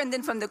Quaker, and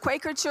then from the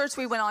Quaker church,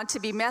 we went on to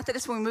be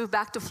Methodist when we moved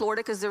back to Florida,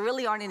 because there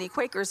really aren't any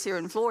Quakers here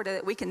in Florida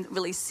that we can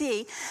really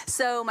see.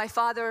 So my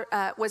father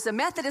was a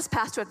Methodist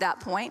pastor at that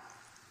point.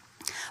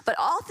 But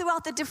all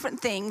throughout the different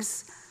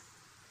things,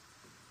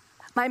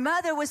 my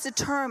mother was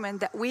determined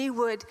that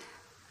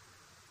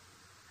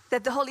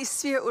that the Holy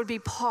Spirit would be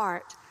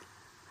part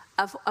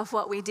of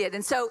what we did.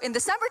 And so in the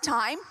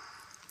summertime,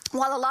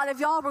 while a lot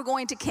of y'all were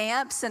going to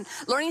camps and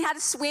learning how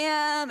to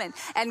swim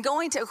and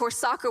going to, of course,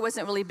 soccer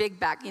wasn't really big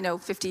back,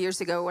 50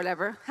 years ago or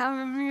whatever.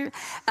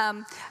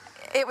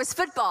 It was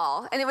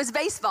football and it was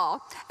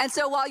baseball. And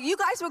so while you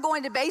guys were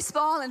going to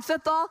baseball and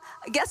football,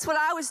 guess what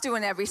I was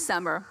doing every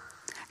summer?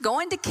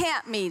 Going to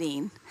camp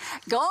meeting.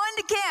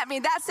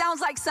 That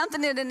sounds like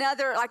something in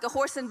another, like a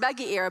horse and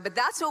buggy era, but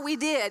that's what we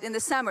did in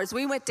the summers.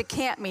 We went to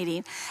camp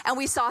meeting, and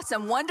we saw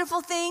some wonderful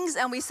things,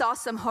 and we saw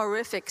some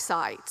horrific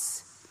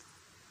sights.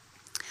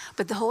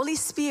 But the Holy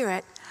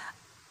Spirit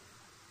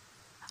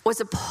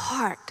was a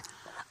part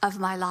of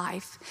my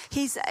life.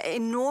 He's a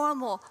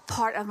normal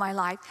part of my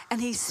life, and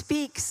he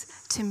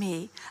speaks to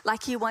me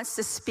like he wants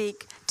to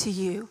speak to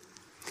you.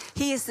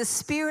 He is the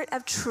Spirit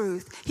of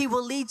truth. He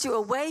will lead you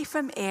away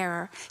from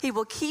error. He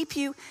will keep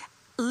you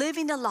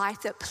living a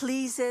life that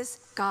pleases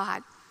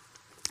God.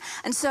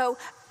 And so,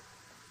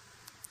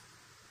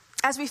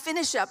 as we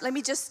finish up, let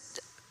me just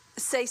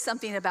say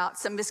something about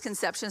some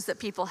misconceptions that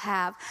people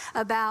have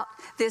about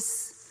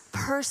this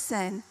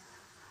person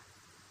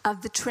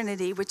of the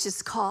Trinity,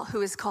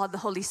 who is called the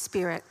Holy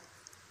Spirit.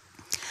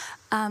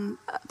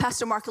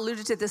 Pastor Mark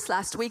alluded to this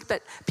last week,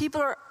 but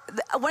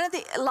one of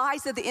the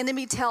lies that the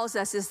enemy tells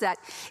us is that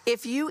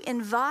if you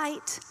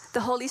invite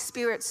the Holy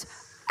Spirit's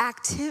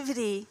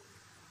activity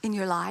in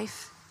your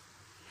life,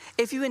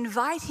 if you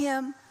invite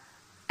him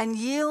and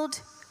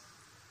yield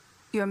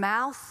your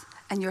mouth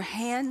and your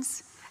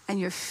hands and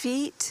your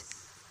feet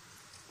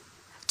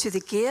to the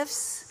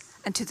gifts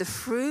and to the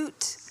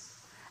fruit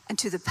and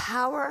to the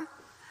power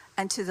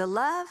and to the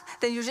love,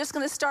 then you're just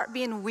going to start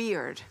being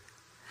weird.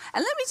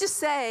 And let me just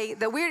say,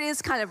 the weird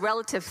is kind of a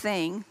relative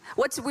thing.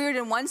 What's weird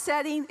in one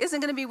setting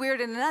isn't going to be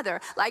weird in another.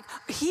 Like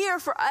here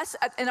for us,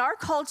 in our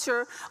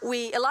culture,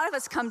 a lot of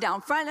us come down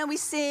front and we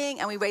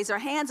sing and we raise our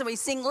hands and we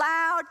sing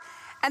loud.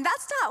 And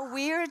that's not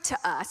weird to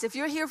us. If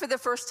you're here for the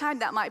first time,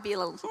 that might be a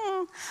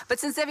little, But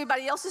since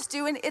everybody else is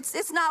doing it,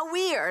 it's not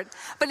weird.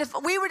 But if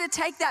we were to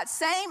take that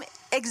same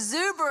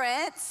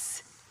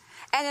exuberance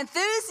and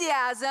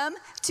enthusiasm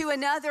to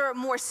another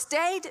more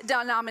staid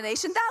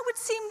denomination, that would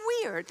seem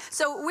weird.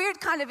 So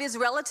weird kind of is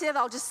relative,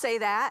 I'll just say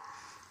that.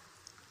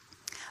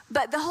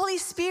 But the Holy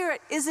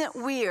Spirit isn't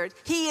weird.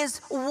 He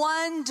is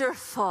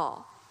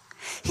wonderful.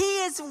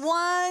 He is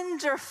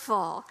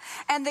wonderful.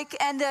 And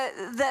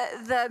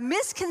the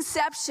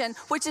misconception,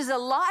 which is a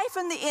lie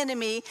from the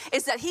enemy,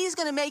 is that he's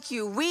going to make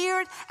you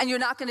weird and you're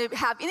not going to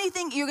have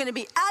anything. You're going to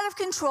be out of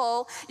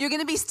control. You're going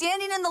to be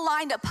standing in the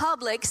line at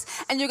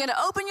Publix and you're going to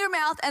open your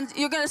mouth and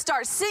you're going to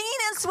start singing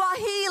in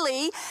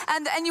Swahili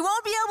and you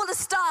won't be able to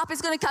stop.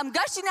 It's going to come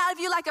gushing out of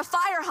you like a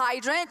fire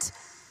hydrant.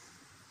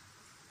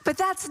 But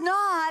that's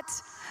not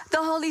the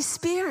Holy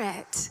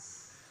Spirit.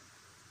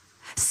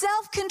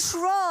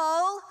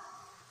 Self-control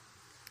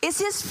is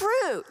his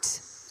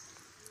fruit.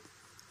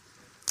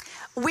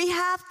 We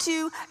have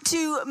to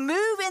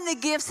move in the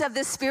gifts of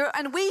the Spirit,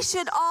 and we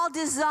should all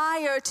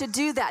desire to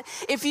do that.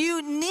 If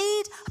you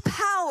need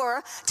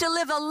power to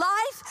live a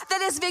life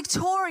that is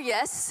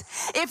victorious,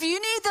 if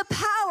you need the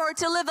power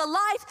to live a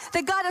life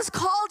that God has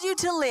called you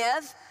to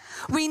live,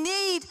 we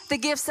need the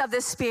gifts of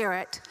the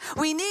Spirit.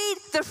 We need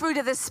the fruit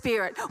of the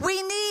Spirit.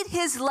 We need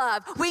his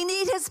love. We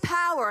need his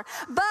power.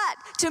 But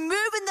to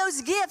move in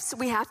those gifts,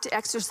 we have to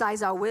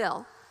exercise our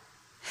will.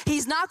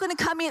 He's not going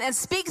to come in and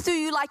speak through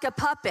you like a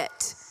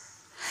puppet.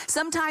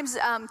 Sometimes,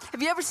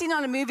 have you ever seen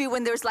on a movie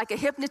when there's like a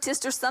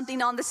hypnotist or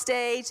something on the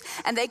stage,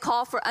 and they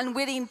call for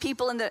unwitting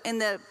people in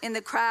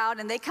the crowd,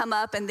 and they come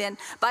up, and then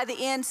by the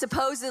end,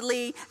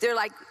 supposedly they're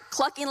like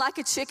clucking like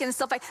a chicken and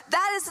stuff like that.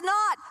 That is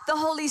not the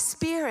Holy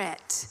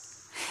Spirit.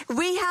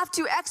 We have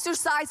to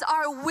exercise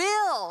our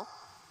will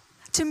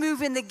to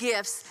move in the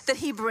gifts that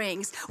he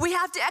brings. We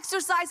have to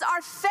exercise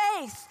our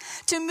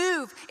faith to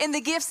move in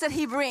the gifts that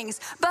he brings.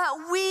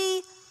 But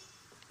we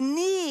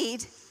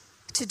need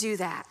to do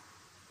that.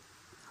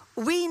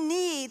 We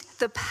need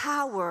the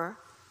power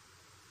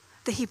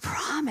that he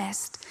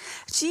promised.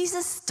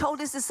 Jesus told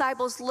his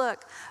disciples,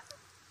 look,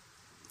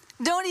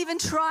 don't even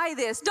try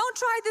this. Don't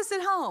try this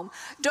at home.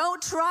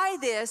 Don't try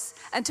this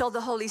until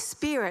the Holy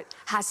Spirit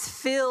has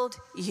filled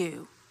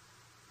you.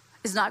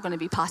 It's not going to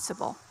be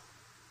possible.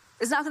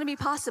 It's not going to be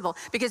possible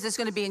because it's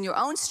going to be in your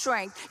own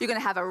strength. You're going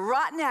to have a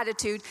rotten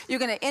attitude. You're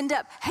going to end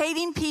up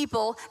hating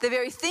people, the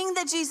very thing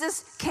that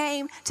Jesus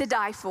came to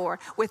die for,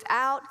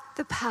 without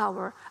the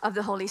power of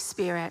the Holy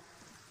Spirit.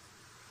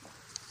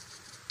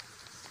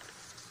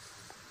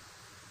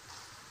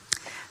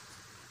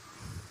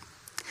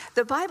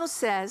 The Bible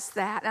says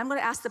that, and I'm going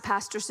to ask the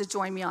pastors to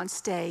join me on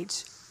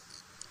stage.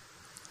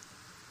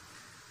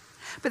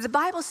 But the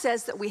Bible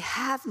says that we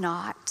have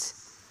not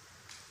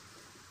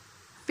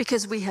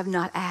because we have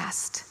not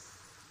asked.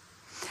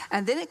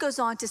 And then it goes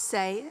on to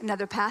say,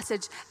 another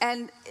passage,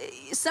 and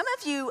some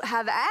of you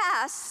have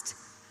asked,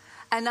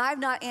 and I've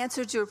not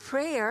answered your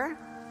prayer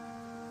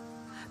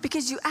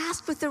because you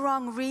asked with the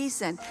wrong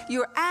reason.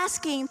 You're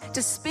asking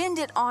to spend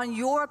it on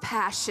your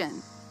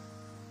passion.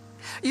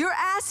 You're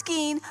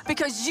asking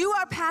because you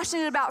are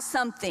passionate about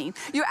something.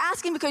 You're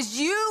asking because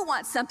you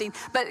want something.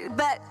 But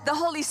the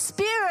Holy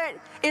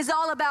Spirit is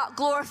all about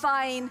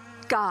glorifying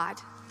God.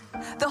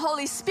 The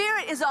Holy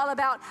Spirit is all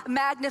about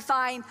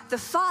magnifying the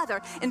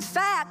Father. In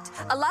fact,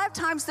 a lot of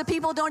times the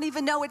people don't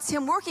even know it's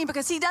him working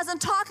because he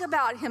doesn't talk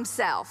about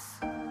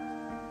himself.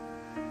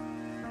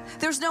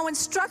 There's no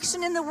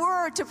instruction in the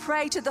Word to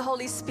pray to the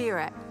Holy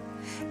Spirit.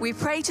 We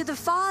pray to the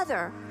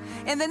Father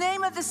in the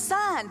name of the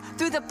Son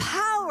through the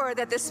power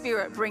that the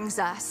Spirit brings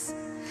us.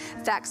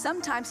 In fact,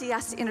 sometimes he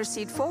has to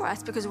intercede for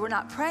us because we're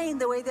not praying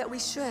the way that we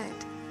should.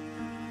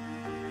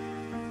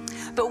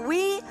 But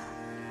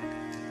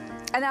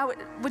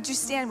would you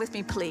stand with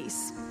me,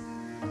 please?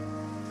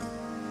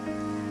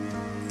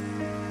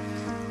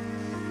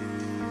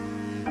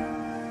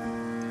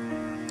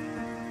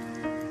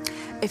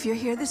 If you're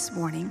here this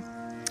morning,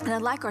 and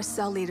I'd like our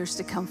cell leaders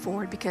to come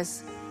forward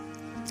because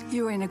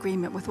you are in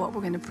agreement with what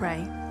we're going to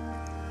pray.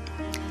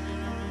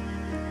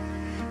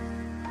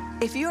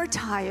 If you are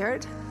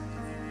tired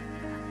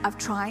of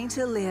trying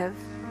to live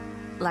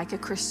like a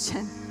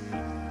Christian,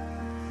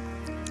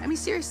 I mean,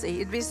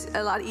 seriously, it'd be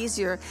a lot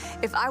easier.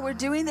 If I were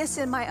doing this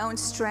in my own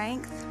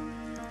strength,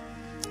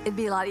 it'd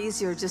be a lot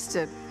easier just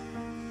to,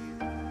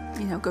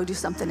 go do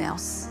something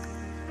else.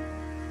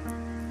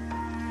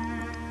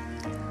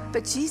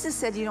 But Jesus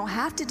said, you don't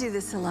have to do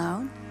this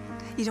alone.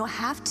 You don't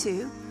have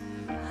to.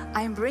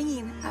 I'm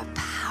bringing a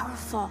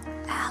powerful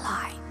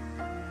ally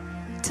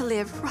to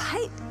live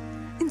right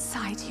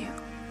inside you.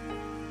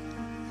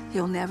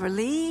 He'll never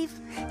leave.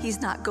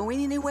 He's not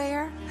going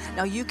anywhere.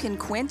 Now you can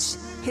quench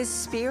his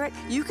spirit.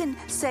 You can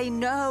say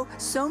no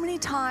so many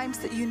times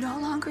that you no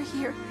longer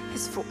hear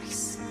his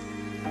voice.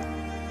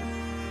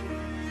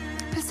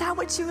 But is that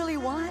what you really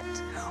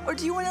want? Or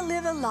do you want to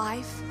live a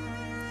life,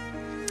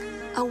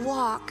 a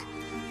walk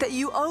that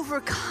you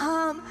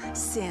overcome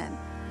sin?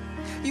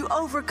 You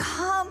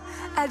overcome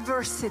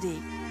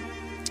adversity.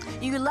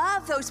 You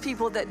love those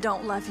people that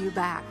don't love you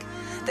back.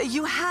 That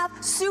you have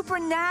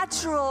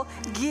supernatural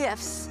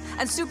gifts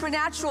and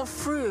supernatural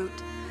fruit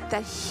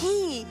that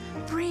he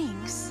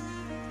brings.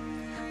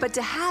 But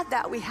to have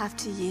that, we have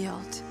to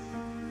yield.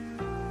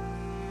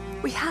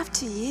 We have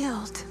to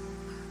yield.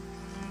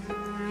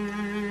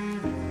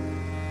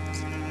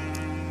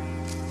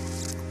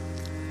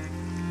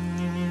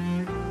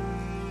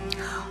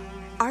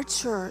 Our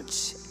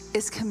church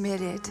is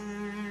committed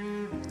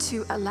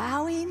to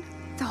allowing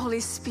the Holy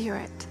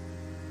Spirit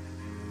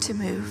to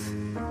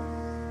move,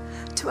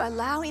 to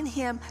allowing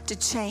him to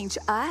change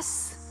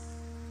us,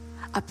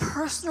 a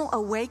personal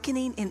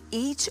awakening in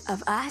each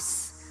of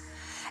us,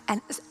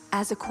 and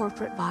as a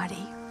corporate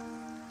body,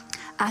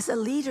 as a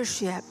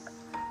leadership,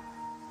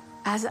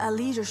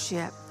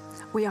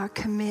 we are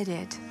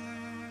committed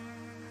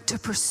to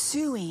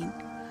pursuing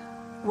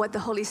what the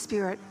Holy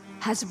Spirit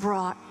has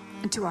brought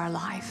into our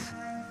life.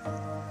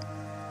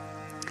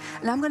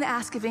 And I'm going to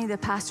ask if any of the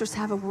pastors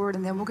have a word,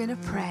 and then we're going to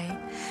pray.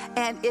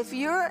 And if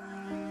you're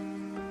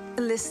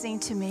listening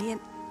to me, and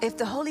if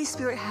the Holy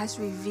Spirit has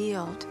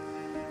revealed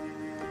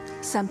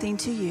something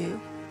to you,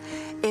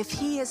 if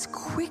he is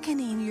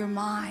quickening your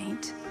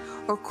mind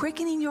or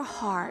quickening your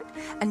heart,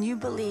 and you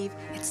believe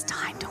it's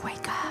time to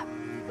wake up,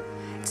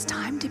 it's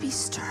time to be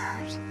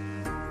stirred,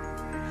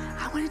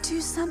 I want to do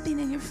something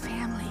in your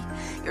family.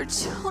 Your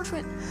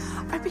children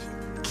are being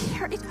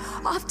carried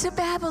off to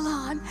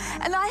Babylon,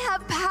 and I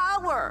have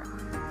power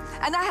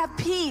and I have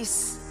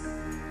peace.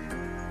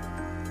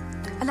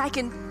 And I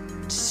can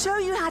show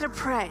you how to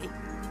pray.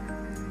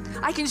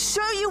 I can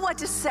show you what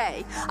to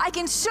say. I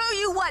can show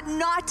you what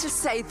not to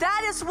say.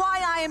 That is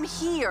why I am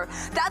here.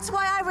 That's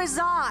why I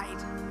reside.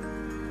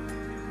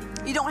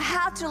 You don't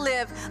have to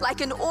live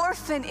like an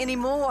orphan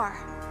anymore.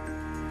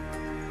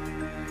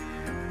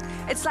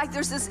 It's like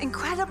there's this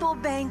incredible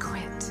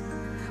banquet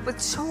with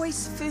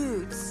choice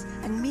foods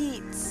and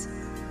meats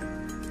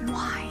and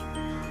wine.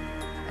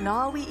 And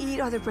all we eat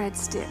are the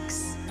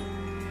breadsticks.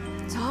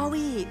 It's all we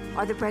eat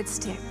are the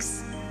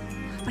breadsticks.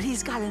 But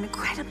he's got an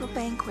incredible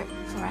banquet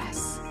for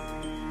us.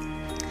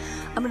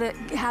 I'm going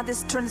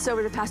to turn this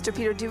over to Pastor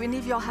Peter. Do any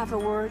of y'all have a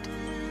word?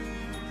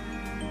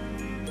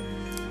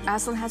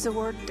 Aslan has a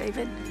word.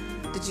 David,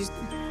 did you?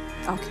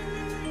 Okay.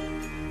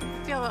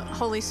 I feel the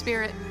Holy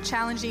Spirit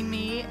challenging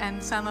me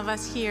and some of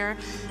us here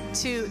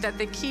that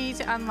the key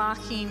to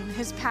unlocking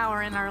his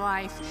power in our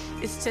life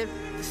is to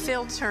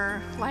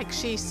filter, like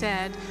she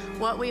said,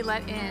 what we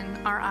let in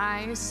our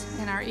eyes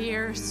and our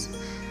ears,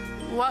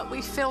 what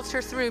we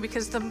filter through,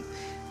 because the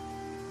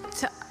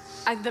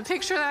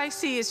picture that I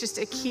see is just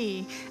a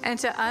key. And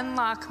to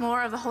unlock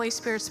more of the Holy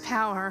Spirit's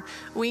power,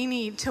 we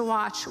need to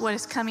watch what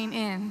is coming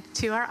in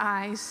to our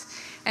eyes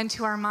and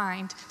to our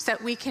mind so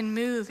that we can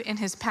move in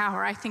his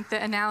power. I think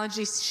the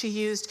analogy she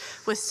used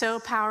was so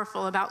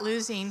powerful about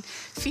losing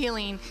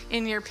feeling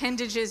in your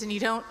appendages, and you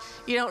don't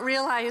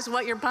realize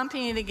what you're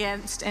bumping it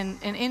against and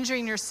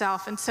injuring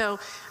yourself. And so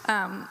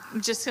I'm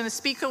just going to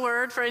speak a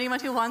word for anyone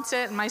who wants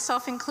it, and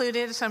myself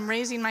included. So I'm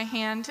raising my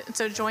hand,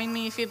 so join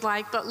me if you'd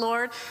like. But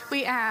Lord,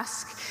 we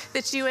ask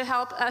that you would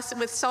help us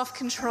with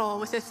self-control,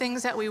 with the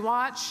things that we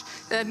watch,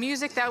 the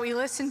music that we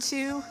listen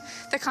to,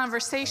 the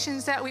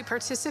conversations that we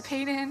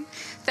participate in,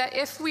 that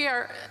if we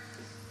are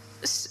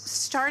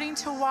starting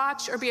to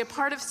watch or be a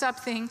part of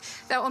something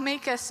that will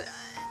make us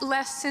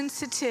less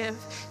sensitive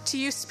to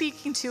you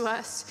speaking to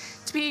us,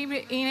 to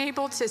being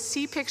able to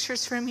see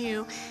pictures from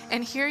you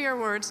and hear your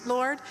words.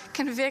 Lord,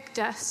 convict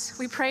us.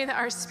 We pray that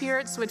our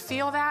spirits would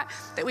feel that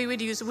we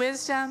would use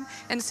wisdom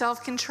and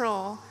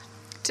self-control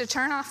to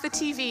turn off the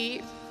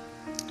TV,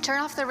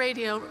 turn off the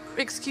radio,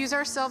 excuse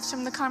ourselves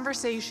from the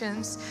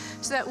conversations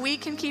so that we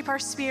can keep our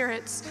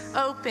spirits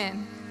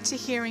open to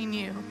hearing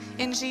you.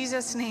 In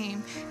Jesus'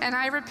 name. And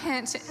I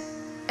repent,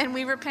 and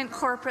we repent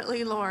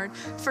corporately, Lord,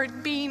 for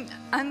being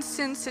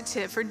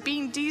unsensitive, for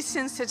being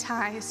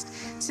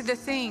desensitized to the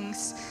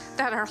things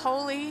that are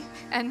holy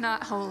and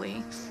not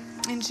holy.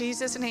 In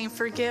Jesus' name,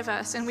 forgive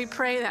us. And we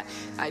pray that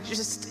I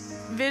just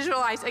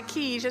visualize a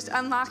key, just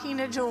unlocking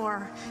a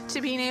door to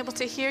being able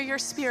to hear your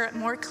spirit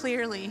more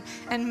clearly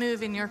and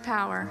move in your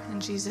power. In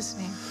Jesus'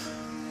 name.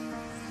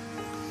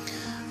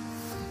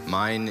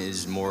 Mine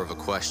is more of a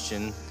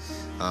question.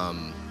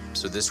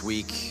 So this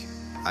week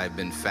I've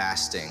been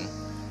fasting,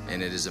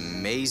 and it is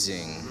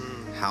amazing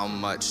how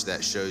much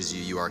that shows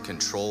you are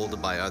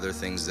controlled by other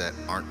things that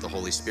aren't the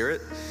Holy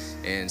Spirit.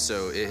 And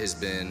so it has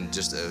been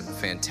just a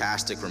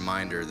fantastic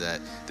reminder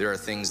that there are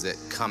things that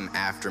come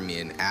after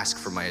me and ask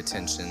for my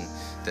attention,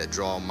 that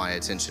draw my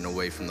attention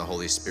away from the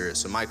Holy Spirit.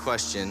 So my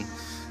question,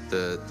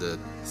 the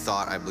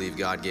thought I believe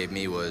God gave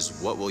me was,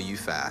 what will you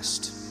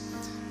fast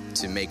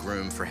to make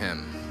room for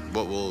him?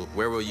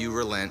 Where will you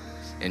relent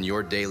in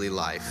your daily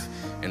life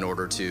in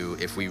order to,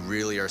 if we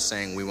really are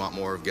saying we want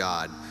more of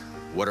God,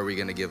 what are we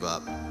going to give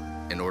up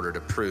in order to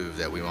prove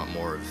that we want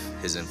more of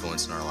his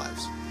influence in our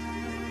lives?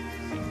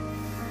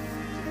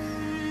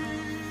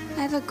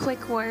 I have a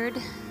quick word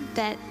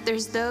that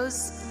there's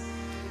those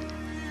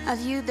of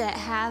you that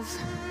have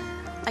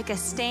like a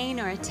stain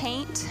or a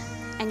taint,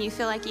 and you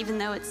feel like even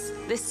though it's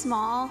this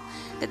small,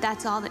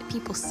 that's all that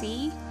people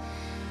see,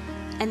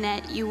 and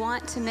that you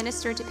want to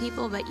minister to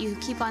people, but you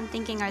keep on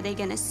thinking, are they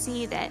going to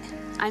see that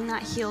I'm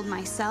not healed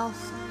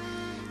myself?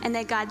 And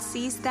that God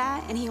sees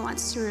that, and he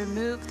wants to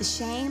remove the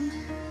shame,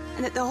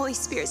 and that the Holy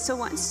Spirit still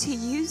wants to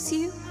use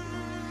you,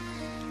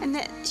 and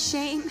that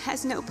shame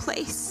has no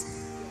place.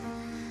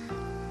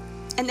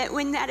 And that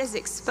when that is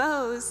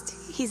exposed,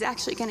 he's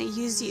actually going to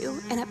use you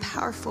in a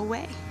powerful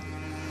way.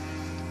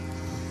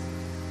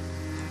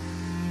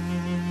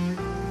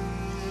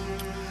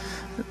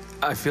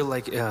 I feel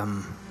like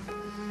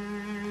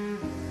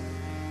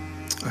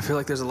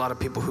there's a lot of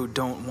people who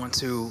don't want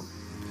to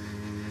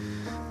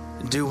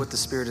do what the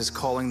Spirit is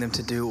calling them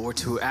to do, or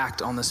to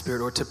act on the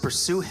Spirit, or to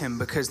pursue him,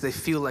 because they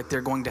feel like they're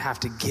going to have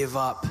to give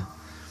up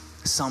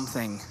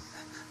something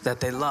that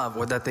they love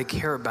or that they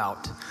care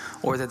about,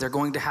 or that they're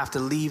going to have to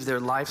leave their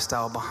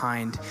lifestyle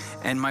behind.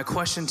 And my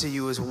question to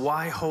you is,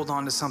 why hold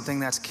on to something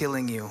that's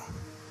killing you?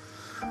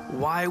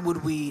 Why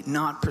would we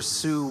not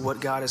pursue what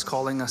God is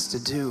calling us to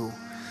do,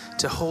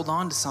 to hold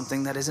on to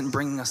something that isn't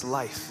bringing us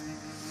life?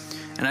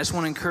 And I just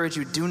want to encourage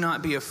you, do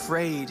not be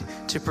afraid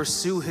to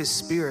pursue his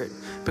Spirit,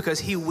 because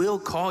he will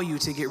call you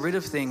to get rid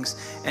of things,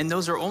 and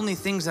those are only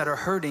things that are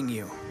hurting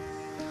you.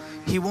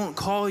 He won't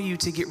call you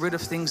to get rid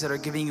of things that are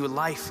giving you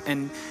life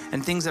and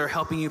things that are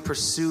helping you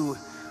pursue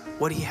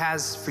what he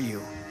has for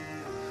you.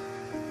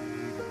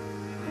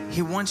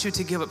 He wants you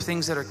to give up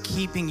things that are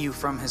keeping you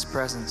from his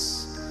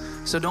presence.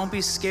 So don't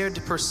be scared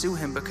to pursue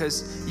him,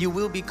 because you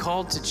will be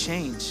called to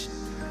change.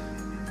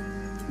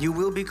 You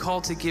will be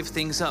called to give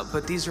things up,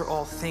 but these are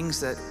all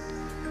things that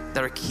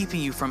are keeping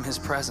you from his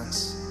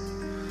presence.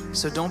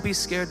 So don't be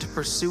scared to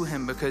pursue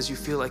him because you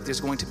feel like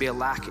there's going to be a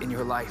lack in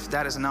your life.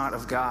 That is not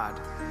of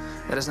God.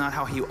 That is not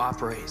how he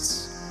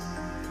operates.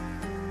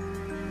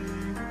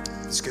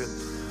 It's good.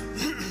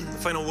 The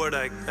final word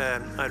I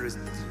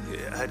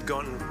had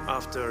gotten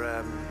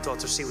after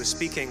Dr. C was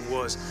speaking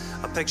was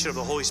a picture of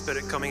the Holy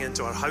Spirit coming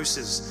into our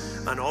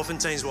houses. And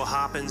oftentimes what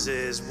happens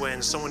is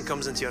when someone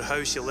comes into your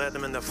house, you let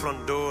them in the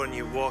front door and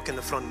you walk in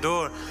the front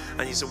door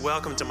and you say,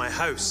 welcome to my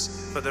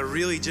house. But they're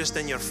really just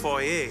in your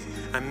foyer.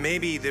 And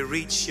maybe they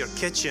reach your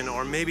kitchen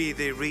or maybe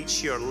they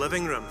reach your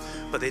living room,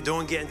 but they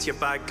don't get into your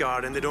back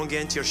garden, they don't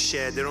get into your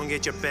shed, they don't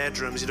get your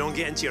bedrooms, they don't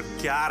get into your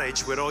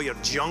garage where all your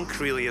junk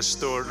really is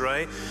stored,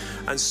 right?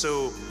 And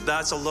so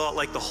that's a lot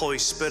like the Holy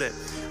Spirit.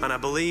 And I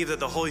believe that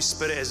the Holy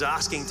Spirit is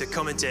asking to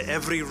come into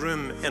every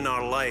room in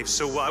our lives.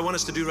 So what I want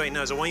us to do right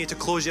now is I want you to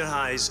close your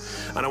eyes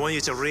and I want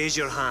you to raise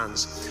your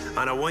hands.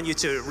 And I want you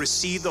to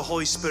receive the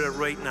Holy Spirit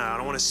right now.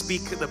 And I want to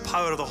speak the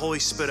power of the Holy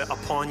Spirit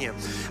upon you.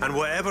 And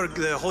whatever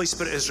the Holy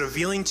Spirit is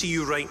revealing to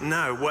you right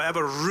now,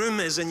 whatever room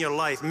is in your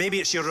life,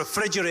 maybe it's your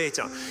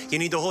refrigerator. You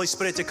need the Holy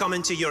Spirit to come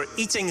into your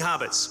eating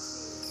habits.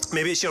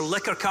 Maybe it's your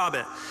liquor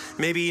cabinet.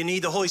 Maybe you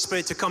need the Holy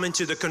Spirit to come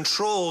into the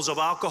controls of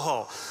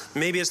alcohol.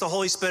 Maybe it's the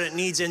Holy Spirit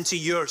needs into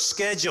your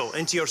schedule,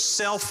 into your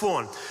cell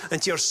phone,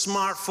 into your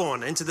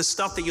smartphone, into the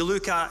stuff that you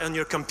look at on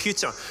your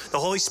computer. The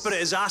Holy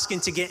Spirit is asking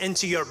to get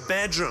into your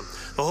bedroom.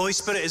 The Holy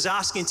Spirit is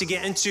asking to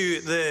get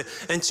into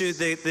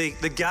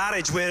the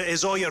garage where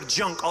is all your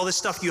junk, all the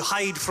stuff you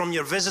hide from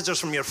your visitors,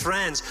 from your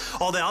friends,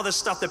 all the other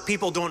stuff that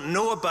people don't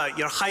know about,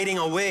 you're hiding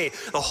away.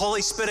 The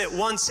Holy Spirit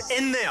wants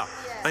in there.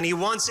 And he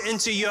wants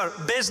into your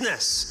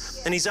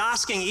business. And he's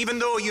asking, even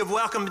though you've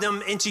welcomed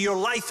him into your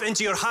life,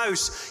 into your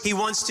house, he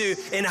wants to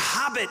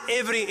inhabit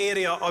every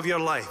area of your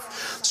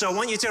life. So I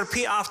want you to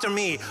repeat after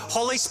me.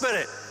 Holy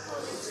Spirit,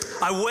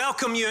 I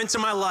welcome you into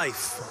my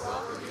life.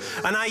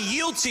 And I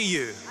yield to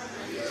you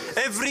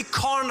every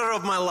corner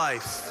of my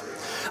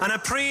life. And I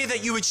pray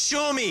that you would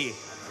show me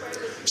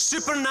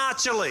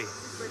supernaturally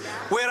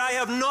where I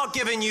have not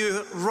given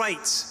you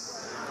right.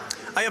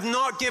 I have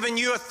not given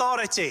you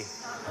authority.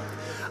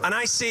 And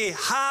I say,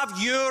 have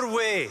your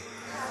way.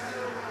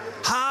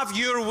 Have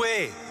your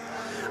way.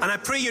 And I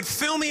pray you'd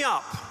fill me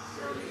up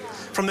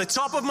from the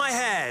top of my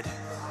head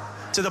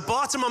to the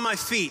bottom of my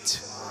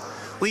feet.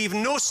 Leave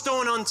no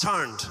stone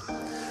unturned.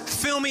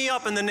 Fill me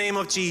up in the name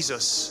of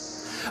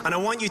Jesus. And I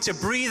want you to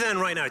breathe in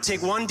right now.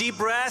 Take one deep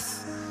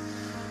breath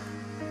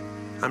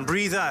and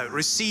breathe out.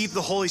 Receive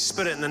the Holy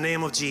Spirit in the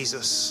name of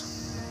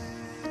Jesus.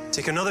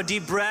 Take another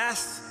deep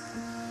breath.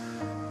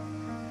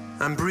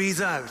 And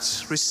breathe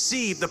out.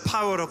 Receive the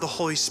power of the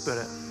Holy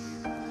Spirit.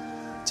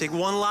 Take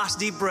one last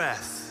deep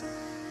breath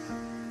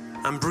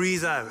and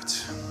breathe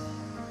out.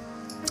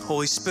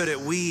 Holy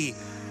Spirit, we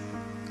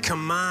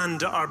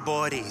command our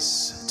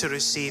bodies to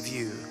receive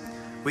you.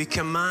 We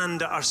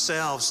command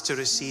ourselves to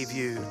receive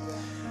you.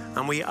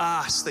 And we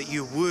ask that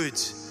you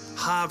would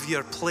have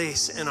your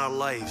place in our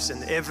lives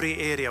in every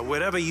area,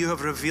 wherever you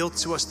have revealed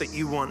to us that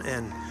you want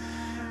in.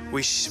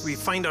 We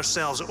find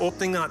ourselves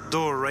opening that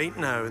door right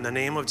now in the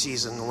name of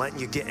Jesus and letting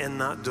you get in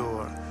that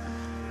door.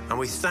 And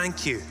we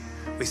thank you.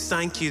 We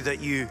thank you that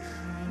you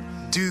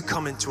do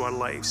come into our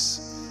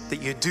lives,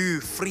 that you do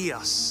free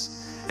us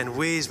in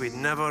ways we'd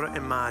never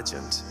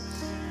imagined.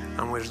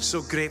 And we're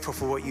so grateful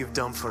for what you've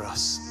done for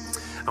us.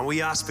 And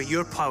we ask for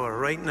your power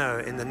right now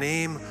in the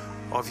name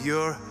of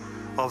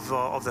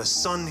the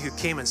Son who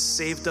came and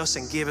saved us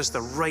and gave us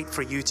the right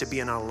for you to be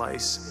in our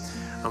lives.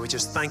 And we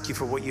just thank you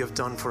for what you have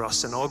done for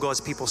us. And all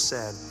God's people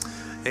said,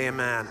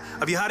 amen.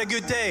 Have you had a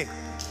good day?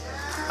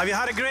 Have you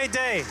had a great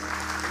day?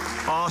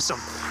 Awesome.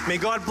 May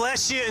God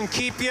bless you and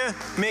keep you,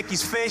 make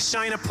his face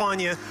shine upon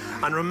you.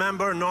 And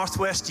remember,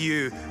 Northwest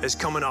U is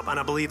coming up. And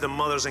I believe the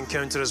Mother's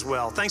Encounter as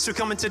well. Thanks for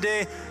coming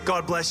today.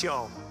 God bless you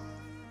all.